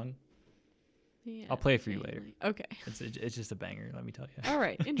good song. Yeah, I'll play it for you later. Family. Okay. It's just a banger, let me tell you. All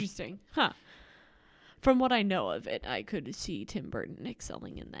right. Interesting. Huh. From what I know of it, I could see Tim Burton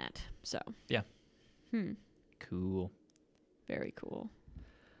excelling in that. So. Yeah. Hmm. Cool. Very cool.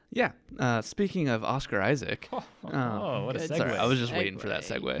 Yeah. Speaking of Oscar Isaac. Oh, what a good segue. Sorry, I was just waiting for that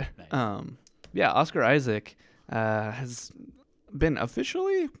Segue. segue. Nice. Yeah, Oscar Isaac has been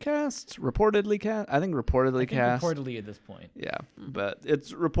officially cast, reportedly cast. I think reportedly I think cast. reportedly at this point. Yeah, but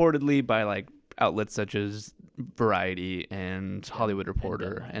it's reportedly by like outlets such as Variety and Hollywood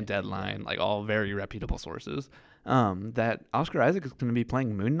Reporter and Deadline, like all very reputable sources. That Oscar Isaac is going to be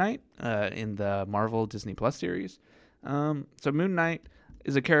playing Moon Knight in the Marvel Disney Plus series. So Moon Knight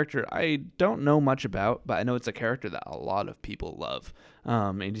is a character I don't know much about, but I know it's a character that a lot of people love.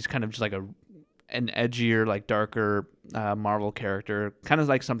 And he's kind of just like an edgier, like darker Marvel character, kind of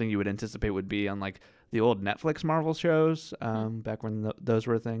like something you would anticipate would be on like the old Netflix Marvel shows back when those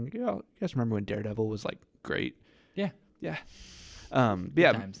were a thing. You guys remember when Daredevil was like great? Yeah. Yeah. Good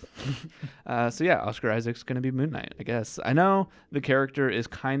Yeah. times. So yeah, Oscar Isaac's gonna be Moon Knight, I guess. I know the character is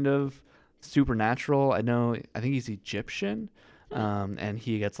kind of supernatural. I think he's Egyptian, and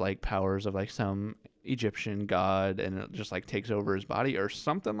he gets like powers of like some Egyptian god, and it just like takes over his body or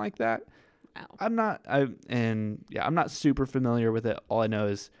something like that. Wow. I'm not super familiar with it. All I know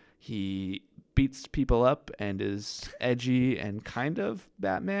is he beats people up and is edgy and kind of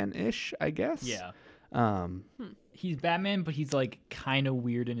Batman-ish, I guess. Yeah. Um, He's Batman, but he's like kind of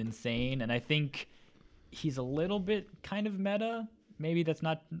weird and insane, and I think he's a little bit kind of meta. Maybe that's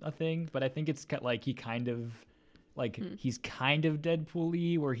not a thing, but I think it's like he kind of like he's kind of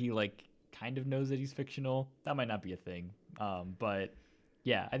Deadpool-y, where he like kind of knows that he's fictional. That might not be a thing, but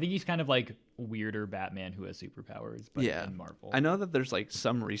yeah, I think he's kind of like weirder Batman who has superpowers, but Yeah. in Marvel. I know that there's like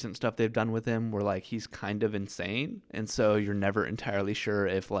some recent stuff they've done with him where like he's kind of insane, and so you're never entirely sure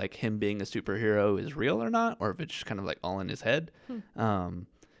if like him being a superhero is real or not, or if it's just kind of like all in his head.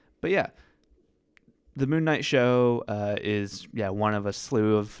 But yeah, the Moon Knight show is one of a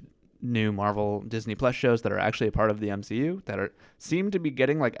slew of new Marvel Disney Plus shows that are actually a part of the MCU that seem to be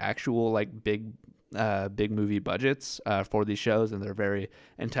getting like actual like big movie budgets for these shows, and they're very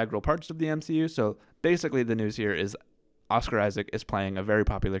integral parts of the MCU. So basically the news here is Oscar Isaac is playing a very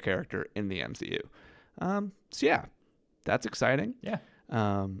popular character in the MCU. So yeah, that's exciting. Yeah.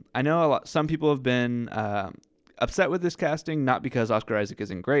 I know some people have been upset with this casting, not because Oscar Isaac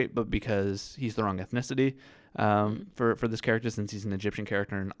isn't great, but because he's the wrong ethnicity for this character, since he's an Egyptian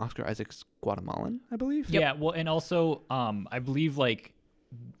character and Oscar Isaac's Guatemalan, I believe. Yeah, well, and also I believe like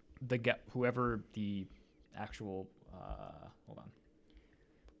whoever the actual hold on.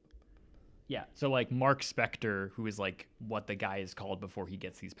 Yeah, so like Mark Spector, who is like what the guy is called before he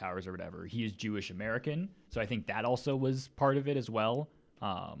gets these powers or whatever, he is Jewish American, so I think that also was part of it as well.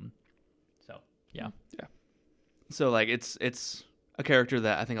 So yeah. So like it's a character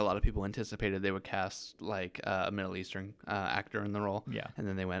that I think a lot of people anticipated they would cast like a Middle Eastern actor in the role. Yeah. And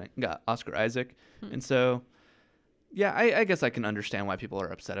then they went and got Oscar Isaac. And so Yeah, I guess I can understand why people are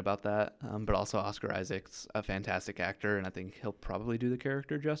upset about that. But also Oscar Isaac's a fantastic actor, and I think he'll probably do the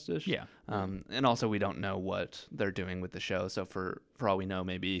character justice. Yeah. And also we don't know what they're doing with the show, so for all we know,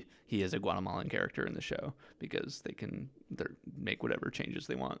 maybe he is a Guatemalan character in the show because they make whatever changes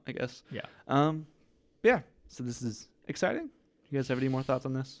they want, I guess. Yeah. Yeah. So this is exciting. You guys have any more thoughts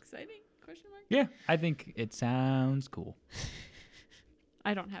on this? Exciting? Question mark. Yeah, I think it sounds cool.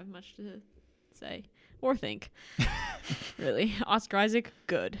 I don't have much to say or think. Really, Oscar Isaac,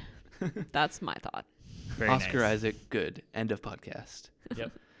 good. That's my thought. Very Oscar nice. Isaac, good. End of podcast.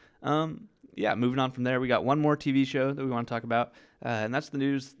 Yep. Yeah, moving on from there, we got one more TV show that we want to talk about, and that's the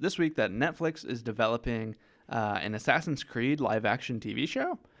news this week that Netflix is developing an Assassin's Creed live-action TV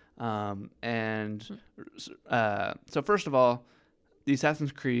show. So first of all, the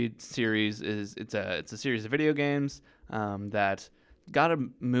Assassin's Creed series it's a series of video games that got a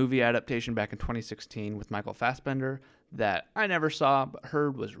movie adaptation back in 2016 with Michael Fassbender that I never saw but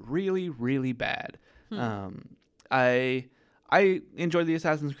heard was really, really bad. I enjoyed the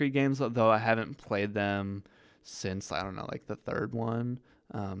Assassin's Creed games, though I haven't played them since, I don't know, like the third one,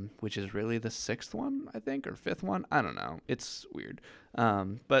 which is really the sixth one, I think, or fifth one. I don't know. It's weird.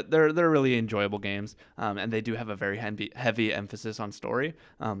 But they're really enjoyable games, and they do have a very heavy emphasis on story.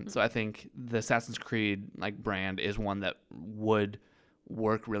 So I think the Assassin's Creed brand is one that would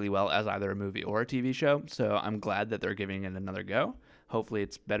work really well as either a movie or a TV show. So I'm glad that they're giving it another go. Hopefully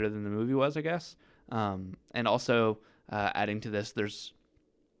it's better than the movie was, I guess. And also adding to this, there's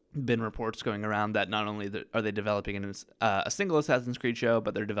been reports going around that not only are they developing a single Assassin's Creed show,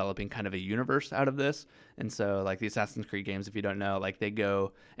 but they're developing kind of a universe out of this. And so the Assassin's Creed games, if you don't know, they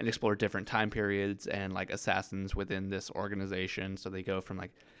go and explore different time periods and assassins within this organization. So they go from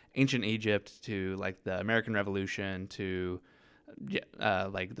ancient Egypt to the American Revolution to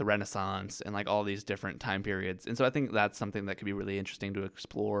the Renaissance and all these different time periods. And so I think that's something that could be really interesting to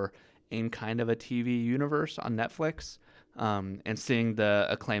explore in kind of a TV universe on Netflix. And seeing the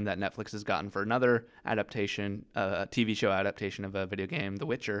acclaim that Netflix has gotten for another adaptation, a TV show adaptation of a video game, The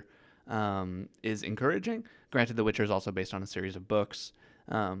Witcher, is encouraging. Granted, The Witcher is also based on a series of books.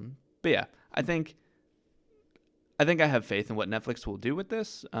 But yeah, I think I have faith in what Netflix will do with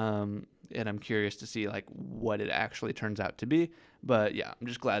this. And I'm curious to see what it actually turns out to be. But yeah, I'm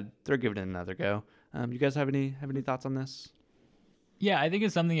just glad they're giving it another go. You guys have any thoughts on this? Yeah, I think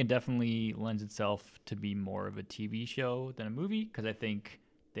it's something that definitely lends itself to be more of a TV show than a movie, because I think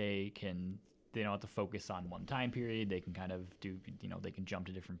they don't have to focus on one time period. They can kind of do, they can jump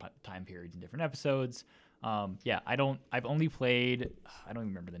to different time periods and different episodes. I've only played, I don't even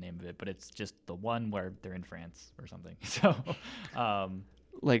remember the name of it, but it's just the one where they're in France or something. So,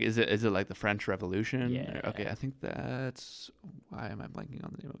 is it like the French Revolution? Yeah. Okay, I think that's, why am I blanking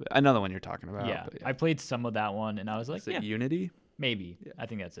on the name of it? I know the one you're talking about. yeah, but yeah. I played some of that one and I was like, Is it Unity? maybe. Yeah. I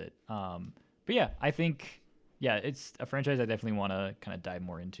think that's it. But yeah, I think, it's a franchise I definitely want to kind of dive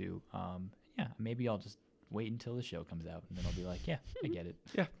more into. Maybe I'll just wait until the show comes out and then I'll be like, yeah, I get it.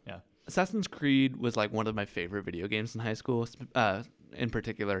 Yeah. Assassin's Creed was one of my favorite video games in high school. In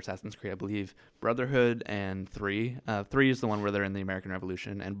particular, Assassin's Creed, I believe, Brotherhood and 3. 3 is the one where they're in the American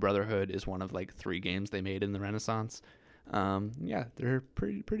Revolution, and Brotherhood is one of 3 games they made in the Renaissance. They're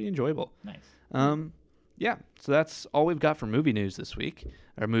pretty enjoyable. Nice. Yeah, so that's all we've got for movie news this week.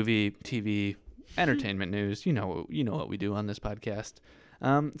 Our movie, TV, entertainment news. You know what we do on this podcast.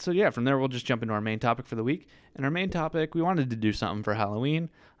 From there we'll just jump into our main topic for the week. And our main topic, we wanted to do something for Halloween.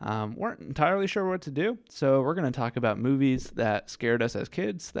 Weren't entirely sure what to do, so we're going to talk about movies that scared us as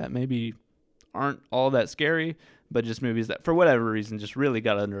kids that maybe aren't all that scary, but just movies that for whatever reason just really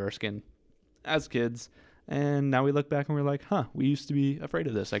got under our skin as kids. And now we look back and we're like, we used to be afraid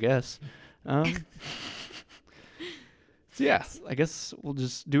of this, I guess. So yeah, I guess we'll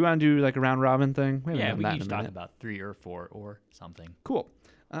just do a round robin thing. We We can each talk about 3 or 4 or something. Cool.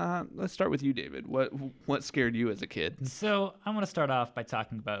 Let's start with you, David. What scared you as a kid? So I'm going to start off by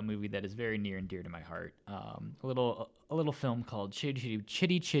talking about a movie that is very near and dear to my heart. A little film called Chitty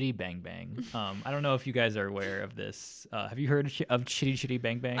Chitty Bang Bang. I don't know if you guys are aware of this. Have you heard of Chitty Chitty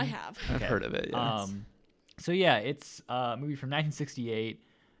Bang Bang? I have. I've heard of it. Yes. It's a movie from 1968.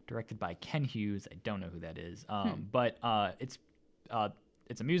 Directed by Ken Hughes. I don't know who that is. But it's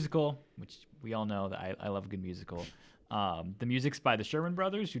a musical, which we all know that I love a good musical. The music's by the Sherman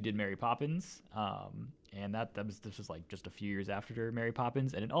Brothers, who did Mary Poppins. And this was just a few years after Mary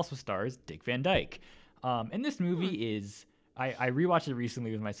Poppins. And it also stars Dick Van Dyke. And this movie is, I rewatched it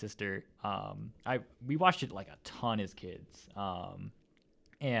recently with my sister. We watched it a ton as kids.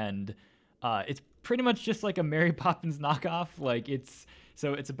 It's pretty much just a Mary Poppins knockoff.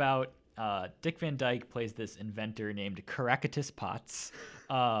 It's about Dick Van Dyke plays this inventor named Caractacus Potts.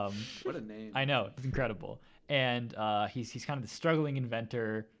 What a name. I know, it's incredible. And he's kind of the struggling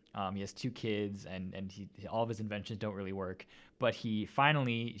inventor. He has 2 kids, and all of his inventions don't really work. But he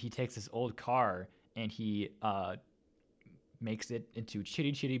takes this old car and he makes it into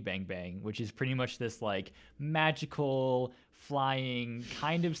Chitty Chitty Bang Bang, which is pretty much this like magical flying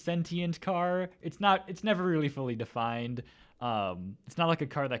kind of sentient car. It's never really fully defined. It's not like a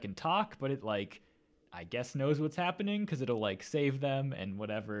car that can talk, but it like I guess knows what's happening because it'll like save them and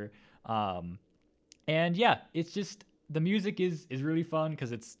whatever. And yeah, it's just the music is really fun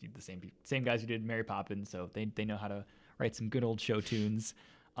because it's the same guys who did Mary Poppins, so they know how to write some good old show tunes.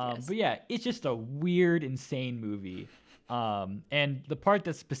 Yes. But yeah, it's just a weird, insane movie. And the part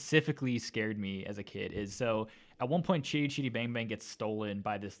that specifically scared me as a kid is so at one point Chitty Chitty Bang Bang gets stolen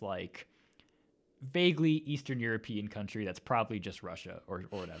by this like vaguely Eastern European country that's probably just Russia or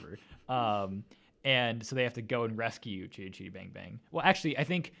whatever. And so they have to go and rescue Chitty Chitty Bang Bang. Well, actually, I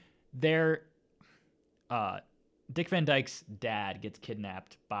think they're Dick Van Dyke's dad gets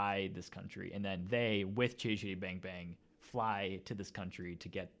kidnapped by this country, and then they, with Chitty Chitty Bang Bang, fly to this country to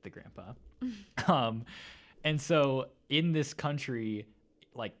get the grandpa. And so in this country,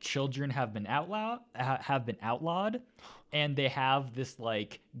 like children have been outlawed, and they have this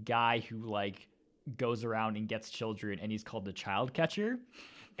like guy who like goes around and gets children, and he's called the child catcher.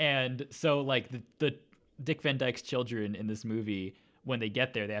 And so like the Dick Van Dyke's children in this movie, when they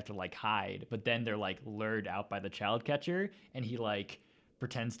get there, they have to like hide, but then they're like lured out by the child catcher, and he like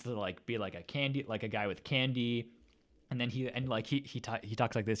pretends to like be like a guy with candy. And then he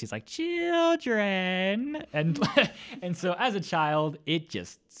talks like this. He's like, children. And so as a child, it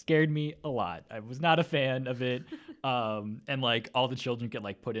just scared me a lot. I was not a fan of it. And like all the children get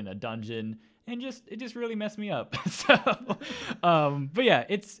like put in a dungeon, and it just really messed me up. So, but yeah,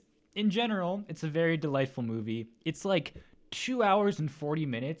 in general, it's a very delightful movie. It's like 2 hours and 40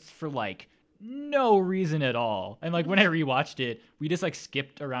 minutes for like no reason at all. And like when I rewatched it, we just like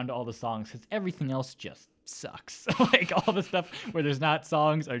skipped around to all the songs because everything else just sucks. Like all the stuff where there's not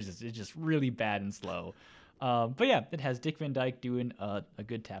songs it's just really bad and slow. But yeah, it has Dick Van Dyke doing a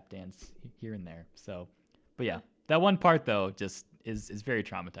good tap dance here and there. So, but yeah, that one part though just is very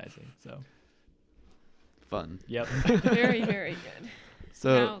traumatizing. So Fun. yep. Very, very good.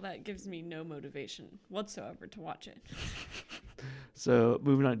 So Now that gives me no motivation whatsoever to watch it. So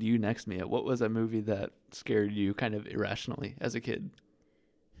moving on to you next, Mia. What was a movie that scared you kind of irrationally as a kid?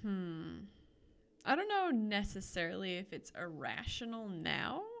 I don't know necessarily if it's irrational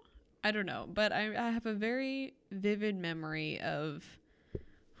now. I don't know, but I have a very vivid memory of,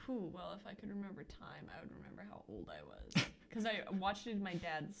 well, if I could remember time, I would remember how old I was. Because I watched it in my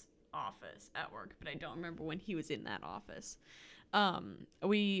dad's office at work, but I don't remember when he was in that office.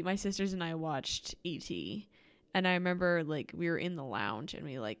 My sisters and I watched E.T., and I remember like we were in the lounge and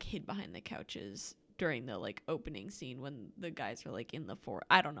we like hid behind the couches during the like opening scene when the guys are like in the forest.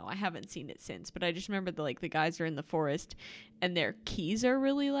 I don't know, I haven't seen it since, but I just remember the guys are in the forest and their keys are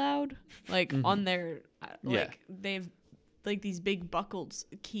really loud, like on their like they've like these big buckled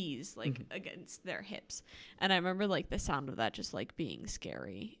keys like against their hips, and I remember like the sound of that just like being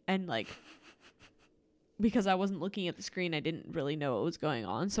scary, and like because I wasn't looking at the screen, I didn't really know what was going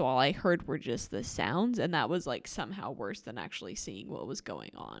on, so all I heard were just the sounds, and that was like somehow worse than actually seeing what was going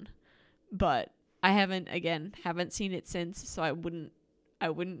on. But I haven't seen it since, so I wouldn't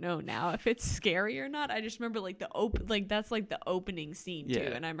know now if it's scary or not. I just remember like that's like the opening scene too,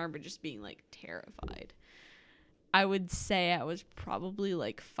 and I remember just being like terrified. I would say I was probably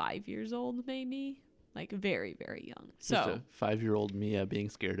like 5 years old, maybe, like very, very young. Just So a 5-year-old Mia being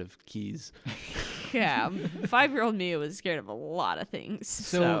scared of keys. yeah, 5-year-old Mia was scared of a lot of things.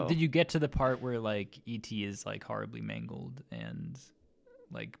 So did you get to the part where like E.T. is like horribly mangled and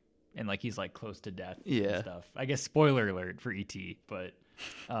he's like close to death and stuff? I guess spoiler alert for E.T., but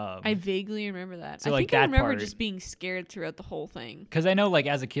I vaguely remember that. So I like think I that remember part, just being scared throughout the whole thing. because I know like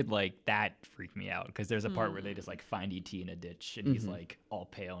as a kid like that freaked me out because there's a part where they just like find E.T. in a ditch and he's like all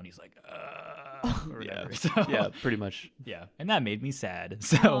pale and he's like or whatever. So, Yeah, pretty much. yeah, and that made me sad.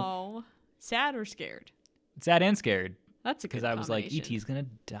 So Oh, sad or scared? sad and scared That's a good because I was like combination. E.T.'s gonna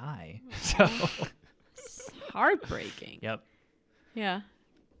die. So It's heartbreaking. yep. Yeah.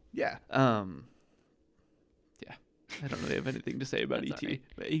 Yeah. Yeah. I don't really have anything to say about That's E.T. alright.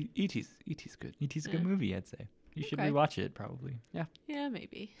 But E.T.'s good. E.T.'s a good Yeah. movie, I'd say. You should Okay. rewatch it probably. Yeah,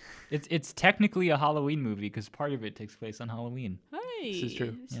 maybe. It's technically a Halloween movie because part of it takes place on Halloween. Hey, This is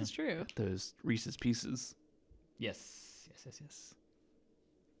true. This is true. Those Reese's Pieces. Yes.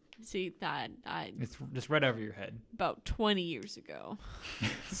 See that I It's just right over your head. about 20 years ago.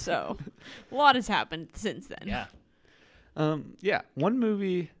 So a lot has happened since then. Yeah. Yeah, one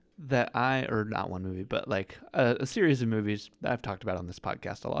movie that or not one movie, but like a series of movies that I've talked about on this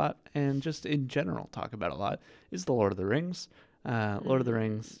podcast a lot, and just in general talk about a lot, is The Lord of the Rings. Lord of the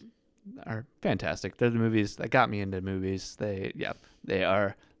Rings are fantastic. They're the movies that got me into movies. They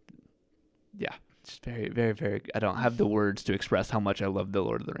are, just very, very, very. I don't have the words to express how much I love The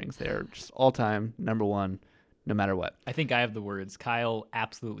Lord of the Rings. They are just all time number one, no matter what. I think I have the words. Kyle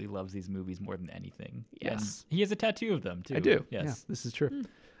absolutely loves these movies more than anything. Yes. And he has a tattoo of them, too. I do. Yes. Yeah, this is true.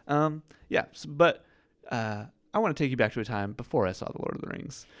 But I want to take you back to a time before I saw The Lord of the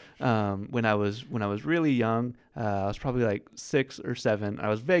Rings. When I was really young, I was probably like 6 or 7. I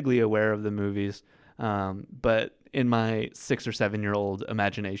was vaguely aware of the movies, but in my 6 or 7-year-old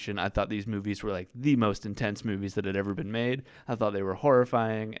imagination, I thought these movies were like the most intense movies that had ever been made. I thought they were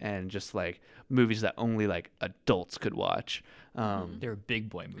horrifying and just like movies that only like adults could watch. They were big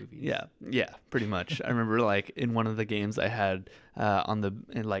boy movies. Yeah, pretty much. I remember like in one of the games I had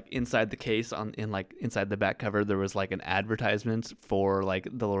inside the case inside the back cover, there was like an advertisement for like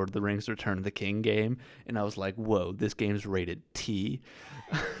the Lord of the Rings Return of the King game, and I was like, whoa, this game's rated T.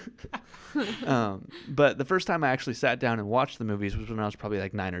 But the first time I actually sat down and watched the movies was when I was probably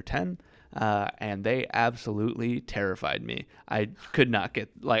like 9 or 10. And they absolutely terrified me. I could not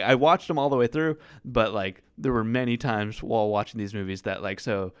I watched them all the way through, but like there were many times while watching these movies that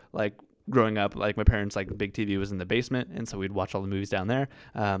growing up, like my parents, like the big TV was in the basement, and so we'd watch all the movies down there.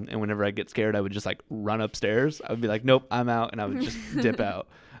 And whenever I get scared, I would just like run upstairs. I would be like, nope, I'm out, and I would just dip out.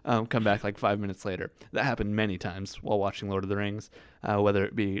 Come back like 5 minutes later. That happened many times while watching Lord of the Rings, whether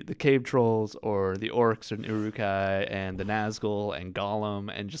it be the cave trolls or the orcs and Uruk-hai and the Nazgul and Gollum,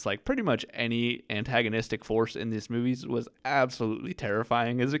 and just like pretty much any antagonistic force in these movies was absolutely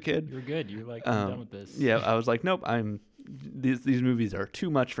terrifying as a kid. You were good. You were like, I'm done with this. Yeah, I was like, nope, these movies are too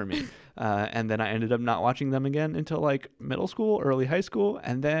much for me. And then I ended up not watching them again until like middle school, early high school,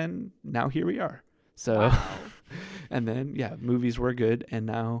 and then now here we are. So, Wow. And then, movies were good, and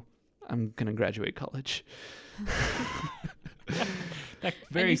now I'm going to graduate college. That And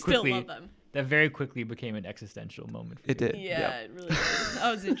very you still quickly. love them. That very quickly became an existential moment for It you. did. Yeah, it really did.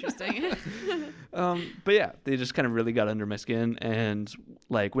 That was interesting. But yeah, they just kind of really got under my skin, and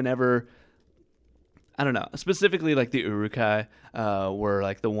like whenever, I don't know, specifically like the Uruk-hai were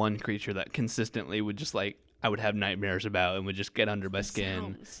like the one creature that consistently would just like, I would have nightmares about and would just get under my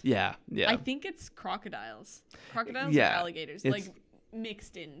skin. Sounds. Yeah. I think it's crocodiles. Crocodiles Yeah, or alligators, it's- like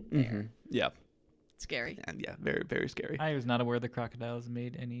mixed in there. Mhm. Yeah. Scary. And very, very scary. I was not aware the crocodiles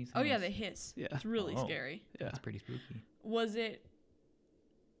made any sounds. Oh yeah, they hiss. Yeah. It's really Oh. scary. Yeah. That's pretty spooky. Was it?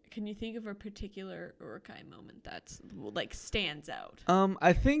 Can you think of a particular Uruk-hai moment that's like stands out?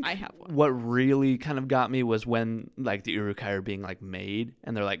 I think I have one. what really kind of got me was when like the Uruk-hai are being like made,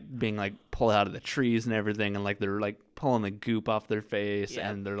 and they're like being like pulled out of the trees and everything, and like they're like pulling the goop off their face, Yeah.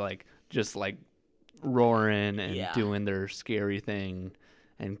 and they're like just like roaring and Yeah. doing their scary thing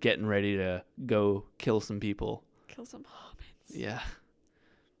and getting ready to go kill some people. Kill some hobbits. Yeah.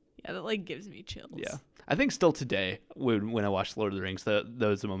 Yeah, that like gives me chills. Yeah. I think still today, when I watch Lord of the Rings,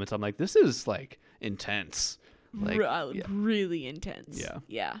 those are moments I'm like, this is like intense. Like, yeah. Really intense. Yeah.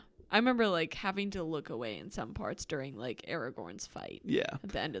 Yeah. I remember like having to look away in some parts during like Aragorn's fight Yeah. at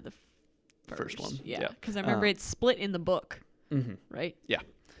the end of the First one. Yeah, Yeah. because I remember it's split in the book, Mm-hmm. right?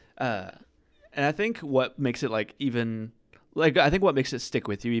 And I think what makes it like even like I think what makes it stick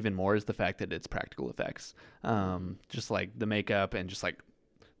with you even more is the fact that it's practical effects. Just like the makeup and just like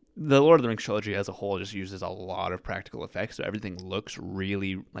the Lord of the Rings trilogy as a whole just uses a lot of practical effects, so everything looks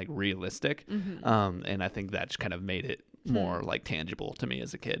really like realistic. And I think that just kind of made it more like tangible to me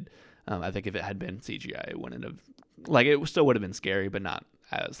as a kid. I think if it had been CGI, it wouldn't have like it still would have been scary, but not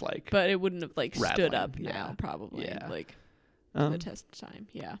as like. But it wouldn't have like stood Rattling, up yeah. now, probably. Yeah. Like to um, the test of time.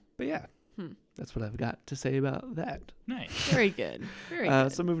 Yeah. but yeah, that's what I've got to say about that. Nice. Very good. Very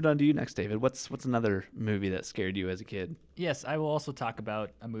good. So moving on to you next, David. What's another movie that scared you as a kid? Yes, I will also talk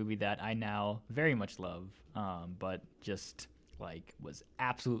about a movie that I now very much love, but just like was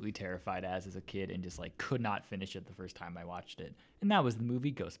absolutely terrified as a kid and just like could not finish it the first time I watched it, and that was the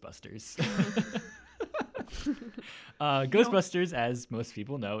movie Ghostbusters. Ghostbusters, as most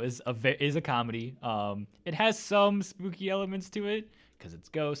people know, is a comedy. It has some spooky elements to it because it's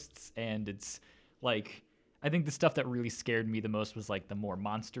ghosts, and it's like I think the stuff that really scared me the most was like the more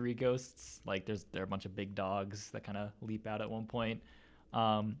monstery ghosts. Like there are a bunch of big dogs that kind of leap out at one point.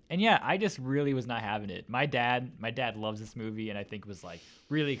 And yeah, I just really was not having it. My dad loves this movie, and I think was like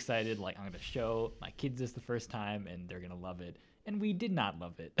really excited. Like I'm gonna show my kids this the first time, and they're gonna love it. and we did not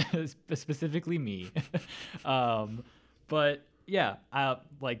love it, specifically me. But yeah,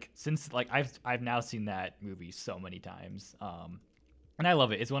 I've now seen that movie so many times, and I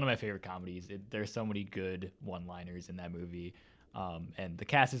love it. It's one of my favorite comedies. There's so many good one-liners in that movie, and the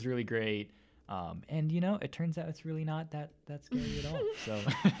cast is really great. And it turns out it's really not that scary at all.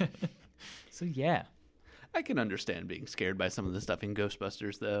 So yeah. I can understand being scared by some of the stuff in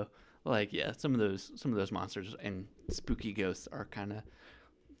Ghostbusters, though. Like, yeah, some of those monsters and spooky ghosts are kind of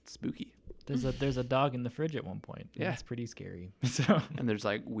spooky. There's a dog in the fridge at one point. Yeah, it's pretty scary. So and there's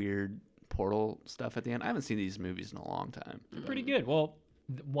like weird portal stuff at the end. I haven't seen these movies in a long time. Pretty good. Well,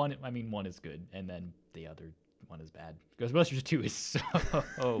 one is good, and then the other one is bad. Ghostbusters 2 is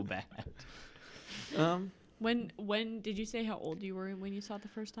so bad. When did you say how old you were when you saw it the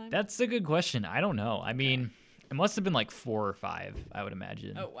first time? That's a good question. I don't know. I mean, it must have been like 4 or 5, I would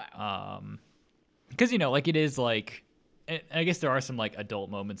imagine. Oh wow. Because it is like, and I guess there are some like adult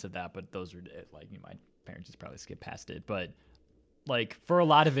moments of that, but those are like my parents just probably skip past it. But like for a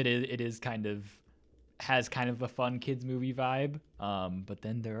lot of it is kind of has kind of a fun kids movie vibe. But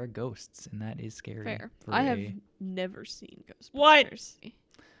then there are ghosts, and that is scary. Fair. I have never seen Ghostbusters. What?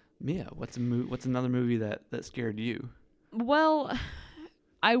 Mia, what's another movie that scared you? Well,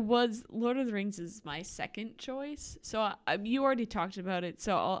 Lord of the Rings is my second choice. So you already talked about it,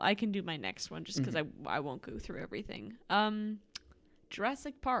 so I can do my next one just because I won't go through everything.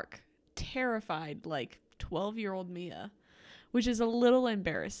 Jurassic Park terrified like 12-year-old Mia, which is a little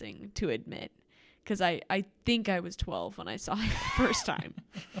embarrassing to admit because I think I was 12 when I saw it the first time.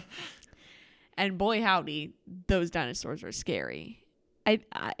 And boy howdy, those dinosaurs are scary. I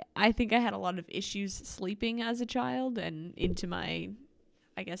think I had a lot of issues sleeping as a child and into my,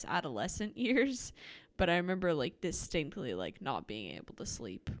 I guess, adolescent years. But I remember like distinctly like not being able to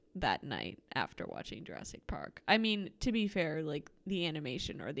sleep that night after watching Jurassic Park. I mean, to be fair, like the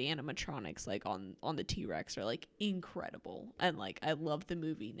animation or the animatronics like on the T-Rex are like incredible. And like I love the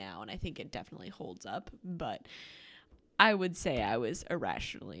movie now and I think it definitely holds up. But I would say I was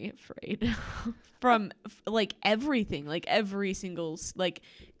irrationally afraid from like everything, like every single like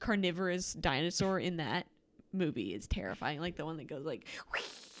carnivorous dinosaur in that movie is terrifying. Like the one that goes like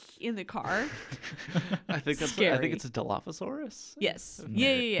in the car. I think it's a Dilophosaurus. Yes. Nerd.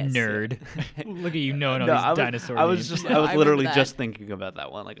 Yeah. Nerd. Look at you knowing all these dinosaur names. I was literally just thinking about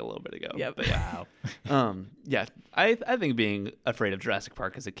that one like a little bit ago. Yep. But yeah. Yeah. I think being afraid of Jurassic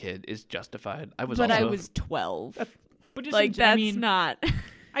Park as a kid is justified. I was 12. But just like that's not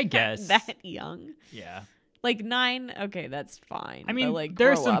I guess that young. Yeah. Like 9, okay, that's fine. I mean, but, like,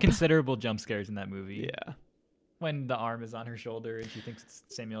 there are grow some up. considerable jump scares in that movie. Yeah. When the arm is on her shoulder and she thinks it's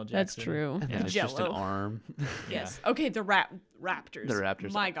Samuel Jackson. That's true. And then it's just an arm. Yes. Okay, the raptors. The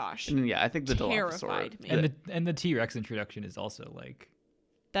raptors. My gosh. And yeah, I think the terrified Dilophosaurus. me. And the T-Rex introduction is also like.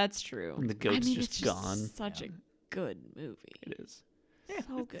 That's true. And the goat's it's just gone. Such a good movie. It is. Yeah,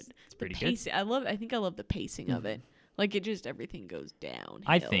 so good. It's pretty good. I think I love the pacing of it. Like it just everything goes down.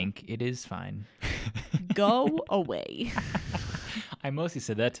 I think it is fine. Go away. I mostly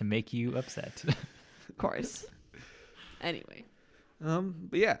said that to make you upset. Of course. Anyway. But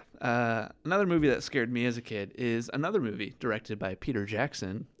yeah, another movie that scared me as a kid is another movie directed by Peter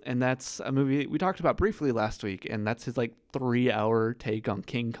Jackson, and that's a movie we talked about briefly last week, and that's his like 3-hour take on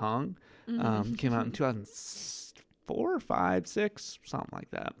King Kong. Came out in 2004, 5, 6, something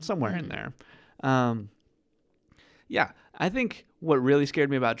like that, somewhere in there. Yeah, I think what really scared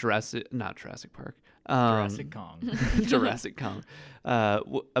me about Jurassic Park, Jurassic Kong, Jurassic Kong,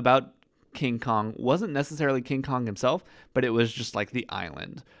 about King Kong wasn't necessarily King Kong himself, but it was just like the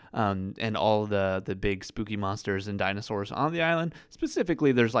island, and all the big spooky monsters and dinosaurs on the island.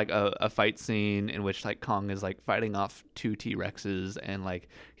 Specifically, there's like a fight scene in which like Kong is like fighting off 2 T-Rexes, and like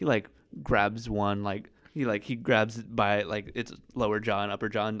he like grabs one, like he grabs it by like its lower jaw and upper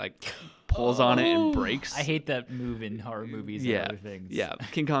jaw and like pulls on it and breaks. I hate that move in horror movies and other things. Yeah,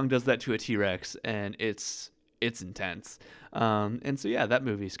 King Kong does that to a T-Rex, and it's intense. And so yeah, that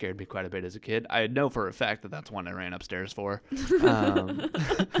movie scared me quite a bit as a kid. I know for a fact that that's one I ran upstairs for.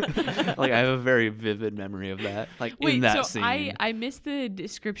 Like I have a very vivid memory of that. Like wait, in that so scene. I missed the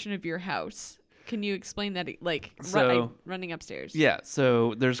description of your house. Can you explain that? Like running upstairs. Yeah,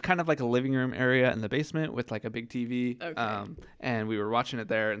 so there's kind of like a living room area in the basement with like a big TV. Okay. And we were watching it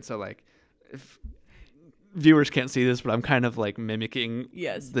there, and so like if viewers can't see this, but I'm kind of like mimicking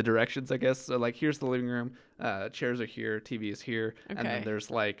the directions, I guess. So like here's the living room, chairs are here, TV is here, and then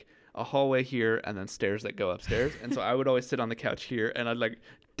there's like a hallway here and then stairs that go upstairs. And so I would always sit on the couch here and I'd like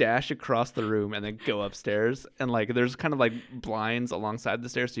dash across the room and then go upstairs. And like there's kind of like blinds alongside the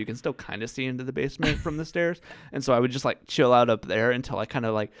stairs so you can still kind of see into the basement from the stairs. And so I would just like chill out up there until I kind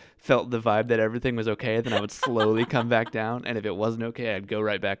of like felt the vibe that everything was okay. Then I would slowly come back down. And if it wasn't okay, I'd go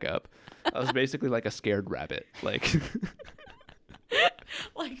right back up. I was basically like a scared rabbit. Like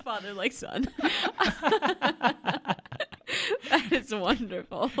Like father, like son. That is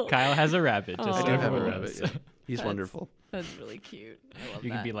wonderful. Kyle has a rabbit. Just I I do do so have a everyone rabbit. knows. Yeah. He's That's- wonderful. That's really cute. I love You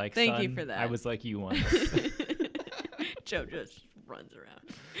that. can be like, Thank you "Son, for that. I was like you once." Joe just runs around.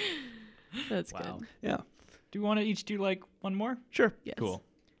 That's Wow. good. Yeah. Do we want to each do like one more? Sure. Yes. Cool.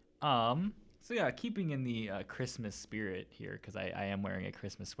 So yeah, keeping in the Christmas spirit here, because I am wearing a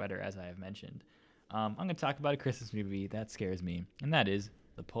Christmas sweater, as I have mentioned. I'm going to talk about a Christmas movie that scares me, and that is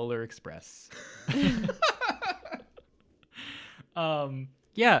The Polar Express.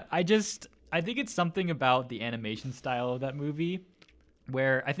 Yeah, I think it's something about the animation style of that movie,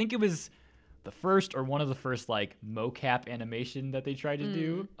 where I think it was the first or one of the first like mocap animation that they tried to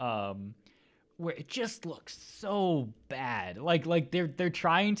do. Where it just looks so bad. Like they're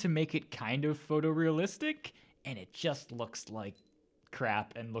trying to make it kind of photorealistic, and it just looks like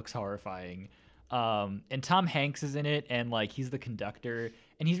crap and looks horrifying. And Tom Hanks is in it, and like he's the conductor,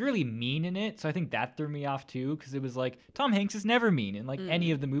 and he's really mean in it. So I think that threw me off too, because it was like Tom Hanks is never mean in like any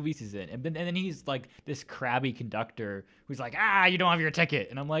of the movies he's in, and then he's like this crabby conductor who's like, you don't have your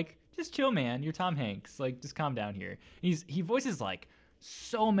ticket, and I'm like, just chill, man. You're Tom Hanks. Like, just calm down here. And he voices like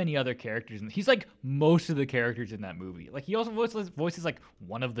so many other characters, and he's like most of the characters in that movie. Like he also voices like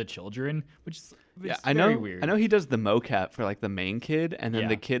one of the children, which is Yeah, it's I know. very weird. I know he does the mocap for like the main kid, and then Yeah.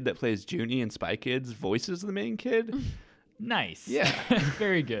 the kid that plays Junie in Spy Kids voices the main kid. Nice. Yeah.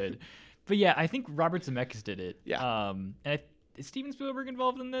 Very good. But yeah, I think Robert Zemeckis did it. Yeah. And is Steven Spielberg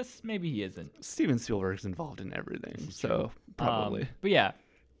involved in this? Maybe he isn't. Steven Spielberg's involved in everything, so probably. But yeah,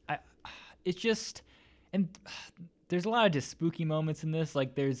 it's just, and there's a lot of just spooky moments in this.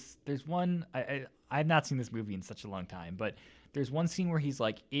 Like there's one, I've not seen this movie in such a long time, but there's one scene where he's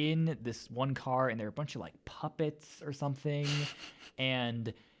like in this one car and there are a bunch of like puppets or something,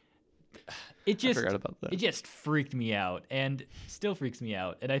 and it just forgot about that. it just freaked me out and still freaks me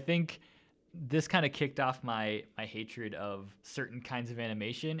out. And I think this kind of kicked off my hatred of certain kinds of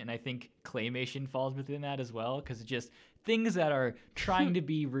animation, and I think claymation falls within that as well, because it's just things that are trying to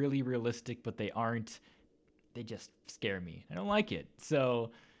be really realistic but they aren't. They just scare me. I don't like it.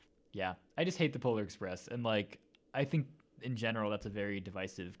 So yeah, I just hate The Polar Express, and like I think in general that's a very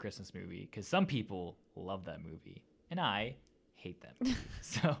divisive Christmas movie, because some people love that movie and I hate that movie.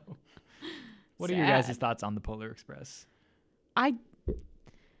 So what are your guys' Sad. thoughts on The Polar Express?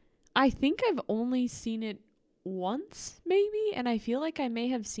 I think I've only seen it once, maybe, and I feel like I may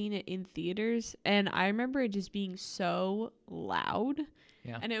have seen it in theaters, and I remember it just being so loud.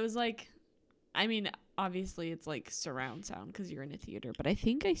 Yeah. And it was like, I mean, obviously it's like surround sound because you're in a theater, but I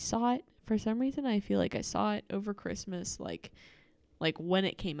think I saw it for some reason. I feel like I saw it over Christmas, like when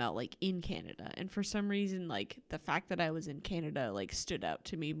it came out, like in Canada, and for some reason, like the fact that I was in Canada like stood out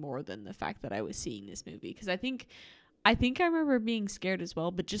to me more than the fact that I was seeing this movie, because I think I remember being scared as well,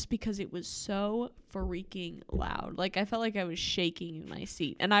 but just because it was so freaking loud. Like I felt like I was shaking in my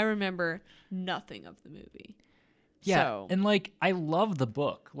seat, and I remember nothing of the movie. Yeah, So, and like I love the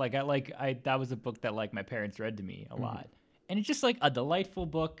book. I that was a book that like my parents read to me a lot, and it's just like a delightful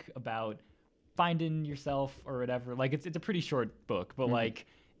book about finding yourself or whatever. Like it's a pretty short book, but like,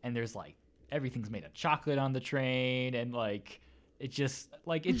 and there's like everything's made of chocolate on the train, and like it just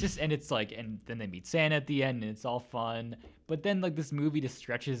and it's like, and then they meet Santa at the end, and it's all fun. But then like this movie just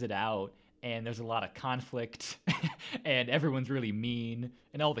stretches it out, and there's a lot of conflict, and everyone's really mean,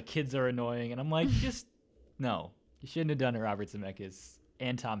 and all the kids are annoying, and I'm like, just no. You shouldn't have done it, Robert Zemeckis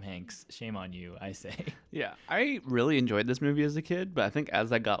and Tom Hanks. Shame on you, I say. Yeah, I really enjoyed this movie as a kid, but I think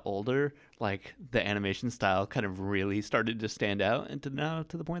as I got older, like the animation style kind of really started to stand out, and to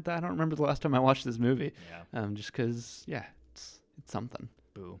the point that I don't remember the last time I watched this movie. Yeah. Just because, yeah, it's something.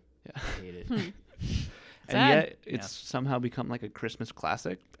 Boo. Yeah. I hate it. And Sad. yet it's somehow become like a Christmas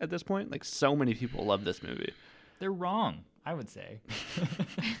classic at this point. Like so many people love this movie. They're wrong, I would say.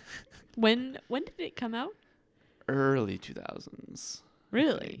 when did it come out? Early 2000s. I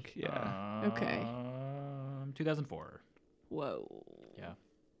Really? think. Yeah. Okay. 2004. Whoa. Yeah.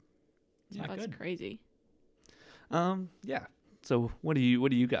 It's not That's good. crazy. Yeah. So what do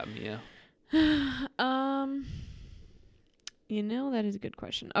you got, Mia? That is a good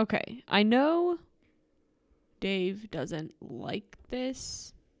question. Okay. I know Dave doesn't like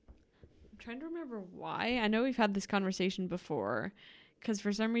this. I'm trying to remember why. I know we've had this conversation before, because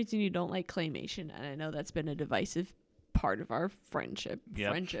for some reason you don't like claymation, and I know that's been a divisive part of our friendship.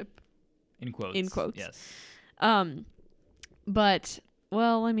 Yep. In quotes. In quotes. Yes. But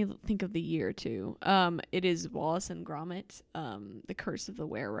well, let me think of the year too. It is Wallace and Gromit, The Curse of the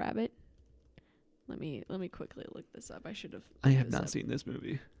Were-Rabbit. Let me quickly look this up. I should have. I have not seen this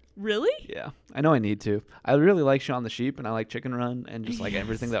movie. Really? Yeah, I know I need to. I really like Shaun the Sheep, and I like Chicken Run, and just like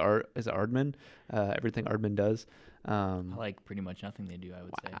everything that Aardman, everything Aardman does. I like pretty much nothing they do, I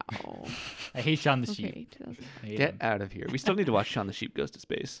would say. Wow. I hate Shaun the Sheep. Okay, 2000. I hate Get him. out of here. We still need to watch Shaun the Sheep Goes to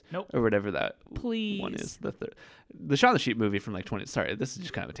Space. Nope. Or whatever that Please. one is. The Shaun the Sheep movie from like 20. Sorry, this is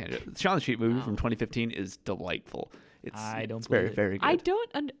just kind of a tangent. The Shaun the Sheep movie Wow. from 2015 is delightful. I don't It's very, believe it. very good.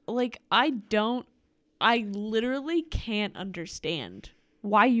 I literally can't understand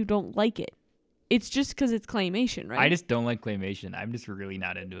why you don't like it. It's just because it's claymation, right? I just don't like claymation. I'm just really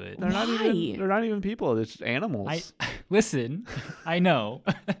not into it. They're not Why? even people. They're just animals. Listen, I know.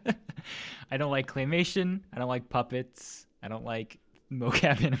 I don't like claymation. I don't like puppets. I don't like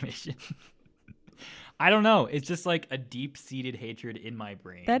mocap animation. I don't know. It's just like a deep-seated hatred in my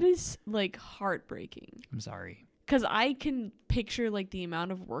brain. That is like heartbreaking. I'm sorry. Because I can picture like the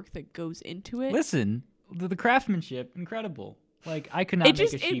amount of work that goes into it. Listen, the craftsmanship, incredible. Like I could not It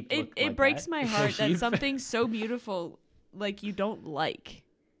just make a sheep look it like breaks that. my It's a heart that sheep. something so beautiful like you don't like.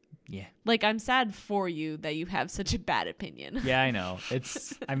 Yeah. Like I'm sad for you that you have such a bad opinion. Yeah, I know.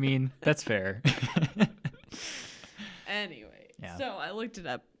 I mean, that's fair. Anyway, Yeah. so I looked it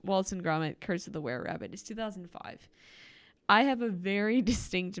up. Wallace and Gromit: Curse of the Were-Rabbit is 2005. I have a very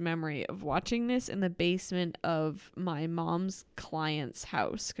distinct memory of watching this in the basement of my mom's client's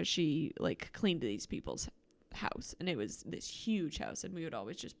house because she like cleaned these people's house, and it was this huge house, and we would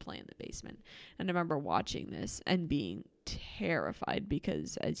always just play in the basement. And I remember watching this and being terrified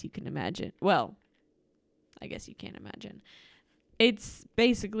because, as you can imagine, well, I guess you can't imagine, it's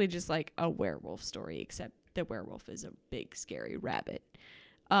basically just like a werewolf story, except the werewolf is a big scary rabbit.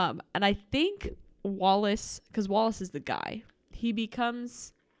 And I think Wallace, because Wallace is the guy, he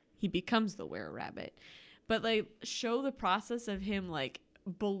becomes the were-rabbit, but like show the process of him like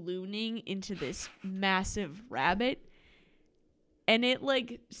ballooning into this massive rabbit, and it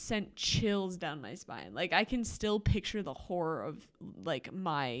like sent chills down my spine. Like I can still picture the horror of like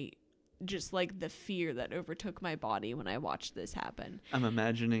my just like the fear that overtook my body when I watched this happen. I'm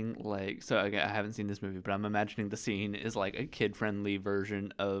imagining like, so again, I haven't seen this movie, but I'm imagining the scene is like a kid-friendly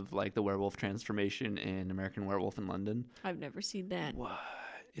version of like the werewolf transformation in American Werewolf in London. I've never seen that. What?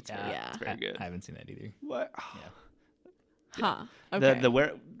 It's Yeah. it's very good. I haven't seen that either. What? Huh. Okay. The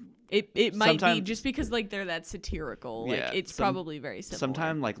where It might be Sometime- just because like they're that satirical. Like Yeah, it's some- probably very similar.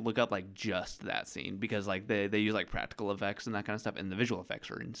 sometime like look up like just that scene, because like they use like practical effects and that kind of stuff, and the visual effects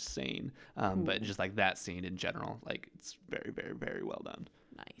are insane. But just like that scene in general, like it's very, very, very well done.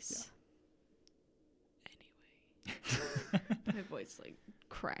 Nice. Anyway, my voice like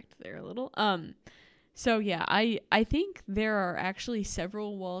cracked there a little. So yeah, I think there are actually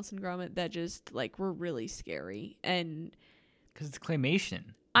several Wallace and Gromit that just like were really scary, and Because it's claymation.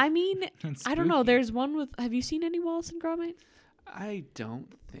 I mean, It's I don't know. spooky. There's one with. Have you seen any Wallace and Gromit? I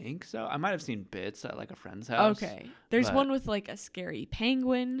don't think so. I might have seen bits at like a friend's house. Okay. There's but- one with like a scary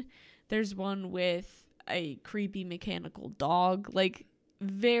penguin. There's one with a creepy mechanical dog. Like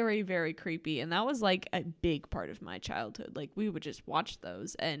very, very creepy. And that was like a big part of my childhood. Like we would just watch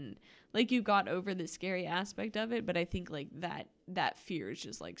those, and like you got over the scary aspect of it, but I think like that fear is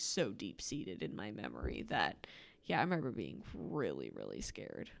just like so deep seated in my memory that yeah, I remember being really, really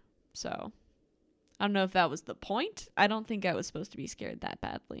scared. So I don't know if that was the point. I don't think I was supposed to be scared that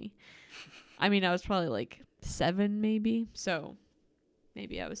badly. I mean, I was probably like 7 maybe. So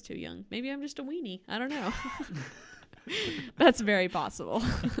maybe I was too young. Maybe I'm just a weenie. I don't know. That's very possible.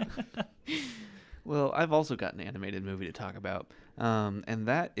 Well, I've also got an animated movie to talk about, and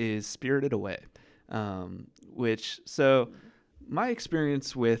that is Spirited Away. So my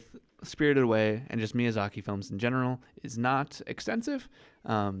experience with Spirited Away and just Miyazaki films in general is not extensive,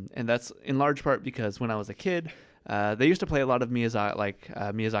 and that's in large part because when I was a kid, they used to play a lot of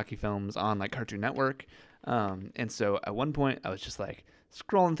Miyazaki films on like Cartoon Network, and so at one point I was just like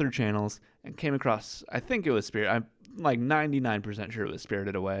scrolling through channels and came across, I think it was I'm like 99% sure it was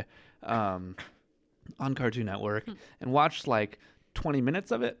Spirited Away, on Cartoon Network, and watched like 20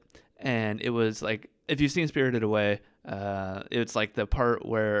 minutes of it, and it was like, if you've seen Spirited Away, it's like the part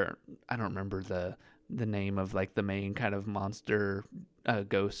where I don't remember the name of like the main kind of monster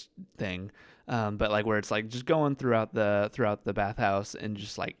ghost thing, but like where it's like just going throughout the bathhouse and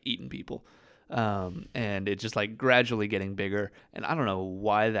just like eating people, and it just like gradually getting bigger. And I don't know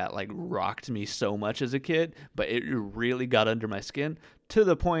why that like rocked me so much as a kid, but it really got under my skin to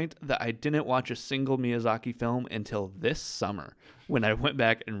the point that I didn't watch a single Miyazaki film until this summer when I went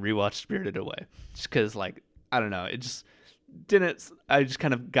back and rewatched Spirited Away. Just because, like, I don't know, it just didn't. I just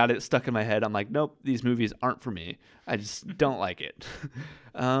kind of got it stuck in my head. I'm like, nope, these movies aren't for me. I just don't like it.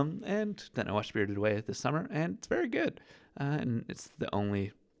 And then I watched Spirited Away this summer, and it's very good. And it's the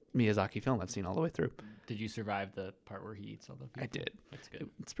only Miyazaki film I've seen all the way through. Did you survive the part where he eats all the people? I did. That's good.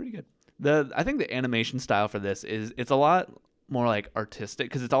 It's pretty good. I think the animation style for this it's a lot more like artistic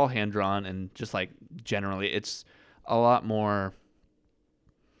because it's all hand drawn and just like generally it's a lot more.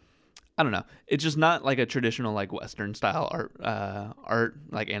 I don't know. It's just not like a traditional like Western style art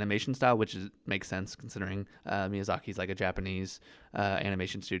like animation style, which makes sense considering Miyazaki's like a Japanese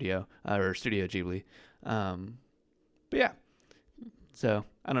animation studio or Studio Ghibli. But yeah, so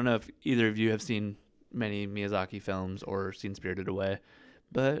I don't know if either of you have seen many Miyazaki films or seen Spirited Away,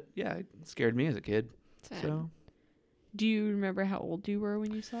 but yeah, it scared me as a kid. Sad. So Do you remember how old you were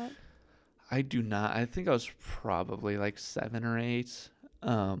when you saw it? I do not. I think I was probably like 7 or 8.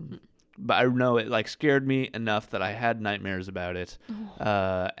 But I know it like scared me enough that I had nightmares about it,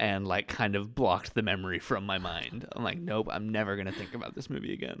 and like kind of blocked the memory from my mind. I'm like, nope, I'm never gonna think about this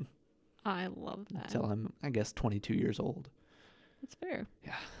movie again I love that. until I'm, I guess, 22 years old. That's fair.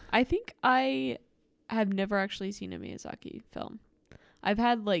 Yeah. I think I have never actually seen a Miyazaki film. I've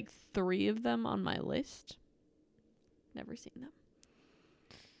had like 3 of them on my list. Never seen them.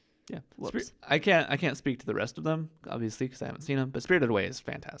 Yeah, Whoops. I can't speak to the rest of them obviously because I haven't seen them. But Spirited Away is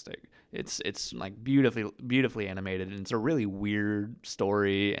fantastic. It's like beautifully animated, and it's a really weird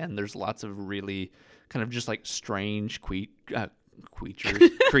story. And there's lots of really kind of just like strange creatures.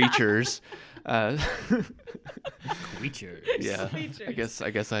 Creatures. Yeah,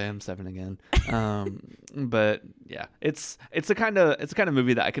 I guess I am 7 again. But yeah, it's a kind of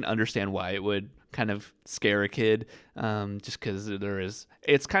movie that I can understand why it would kind of scare a kid, just because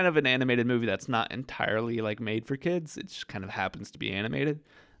it's kind of an animated movie that's not entirely like made for kids. It just kind of happens to be animated.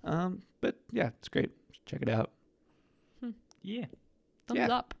 But yeah, it's great. Check it out. Yeah. Thumbs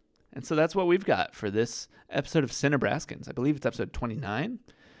up. And so that's what we've got for this episode of Cinebraskins. I believe it's episode 29.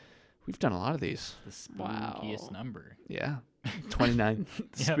 We've done a lot of these. The spookiest Wow. number. Yeah. 29,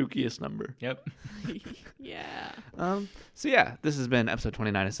 the Yep. spookiest number. Yep. Yeah. So yeah, this has been episode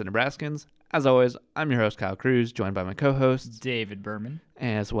 29 of Cinebraskins. As always, I'm your host, Kyle Cruz, joined by my co-hosts, David Berman.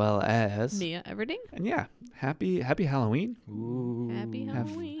 as well as... Mia Everding. And yeah, happy Halloween. Ooh. Happy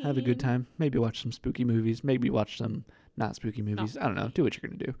Halloween. Have a good time. Maybe watch some spooky movies. Maybe watch some not spooky movies. I don't know. Do what you're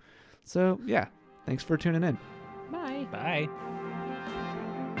going to do. So yeah, thanks for tuning in. Bye. Bye.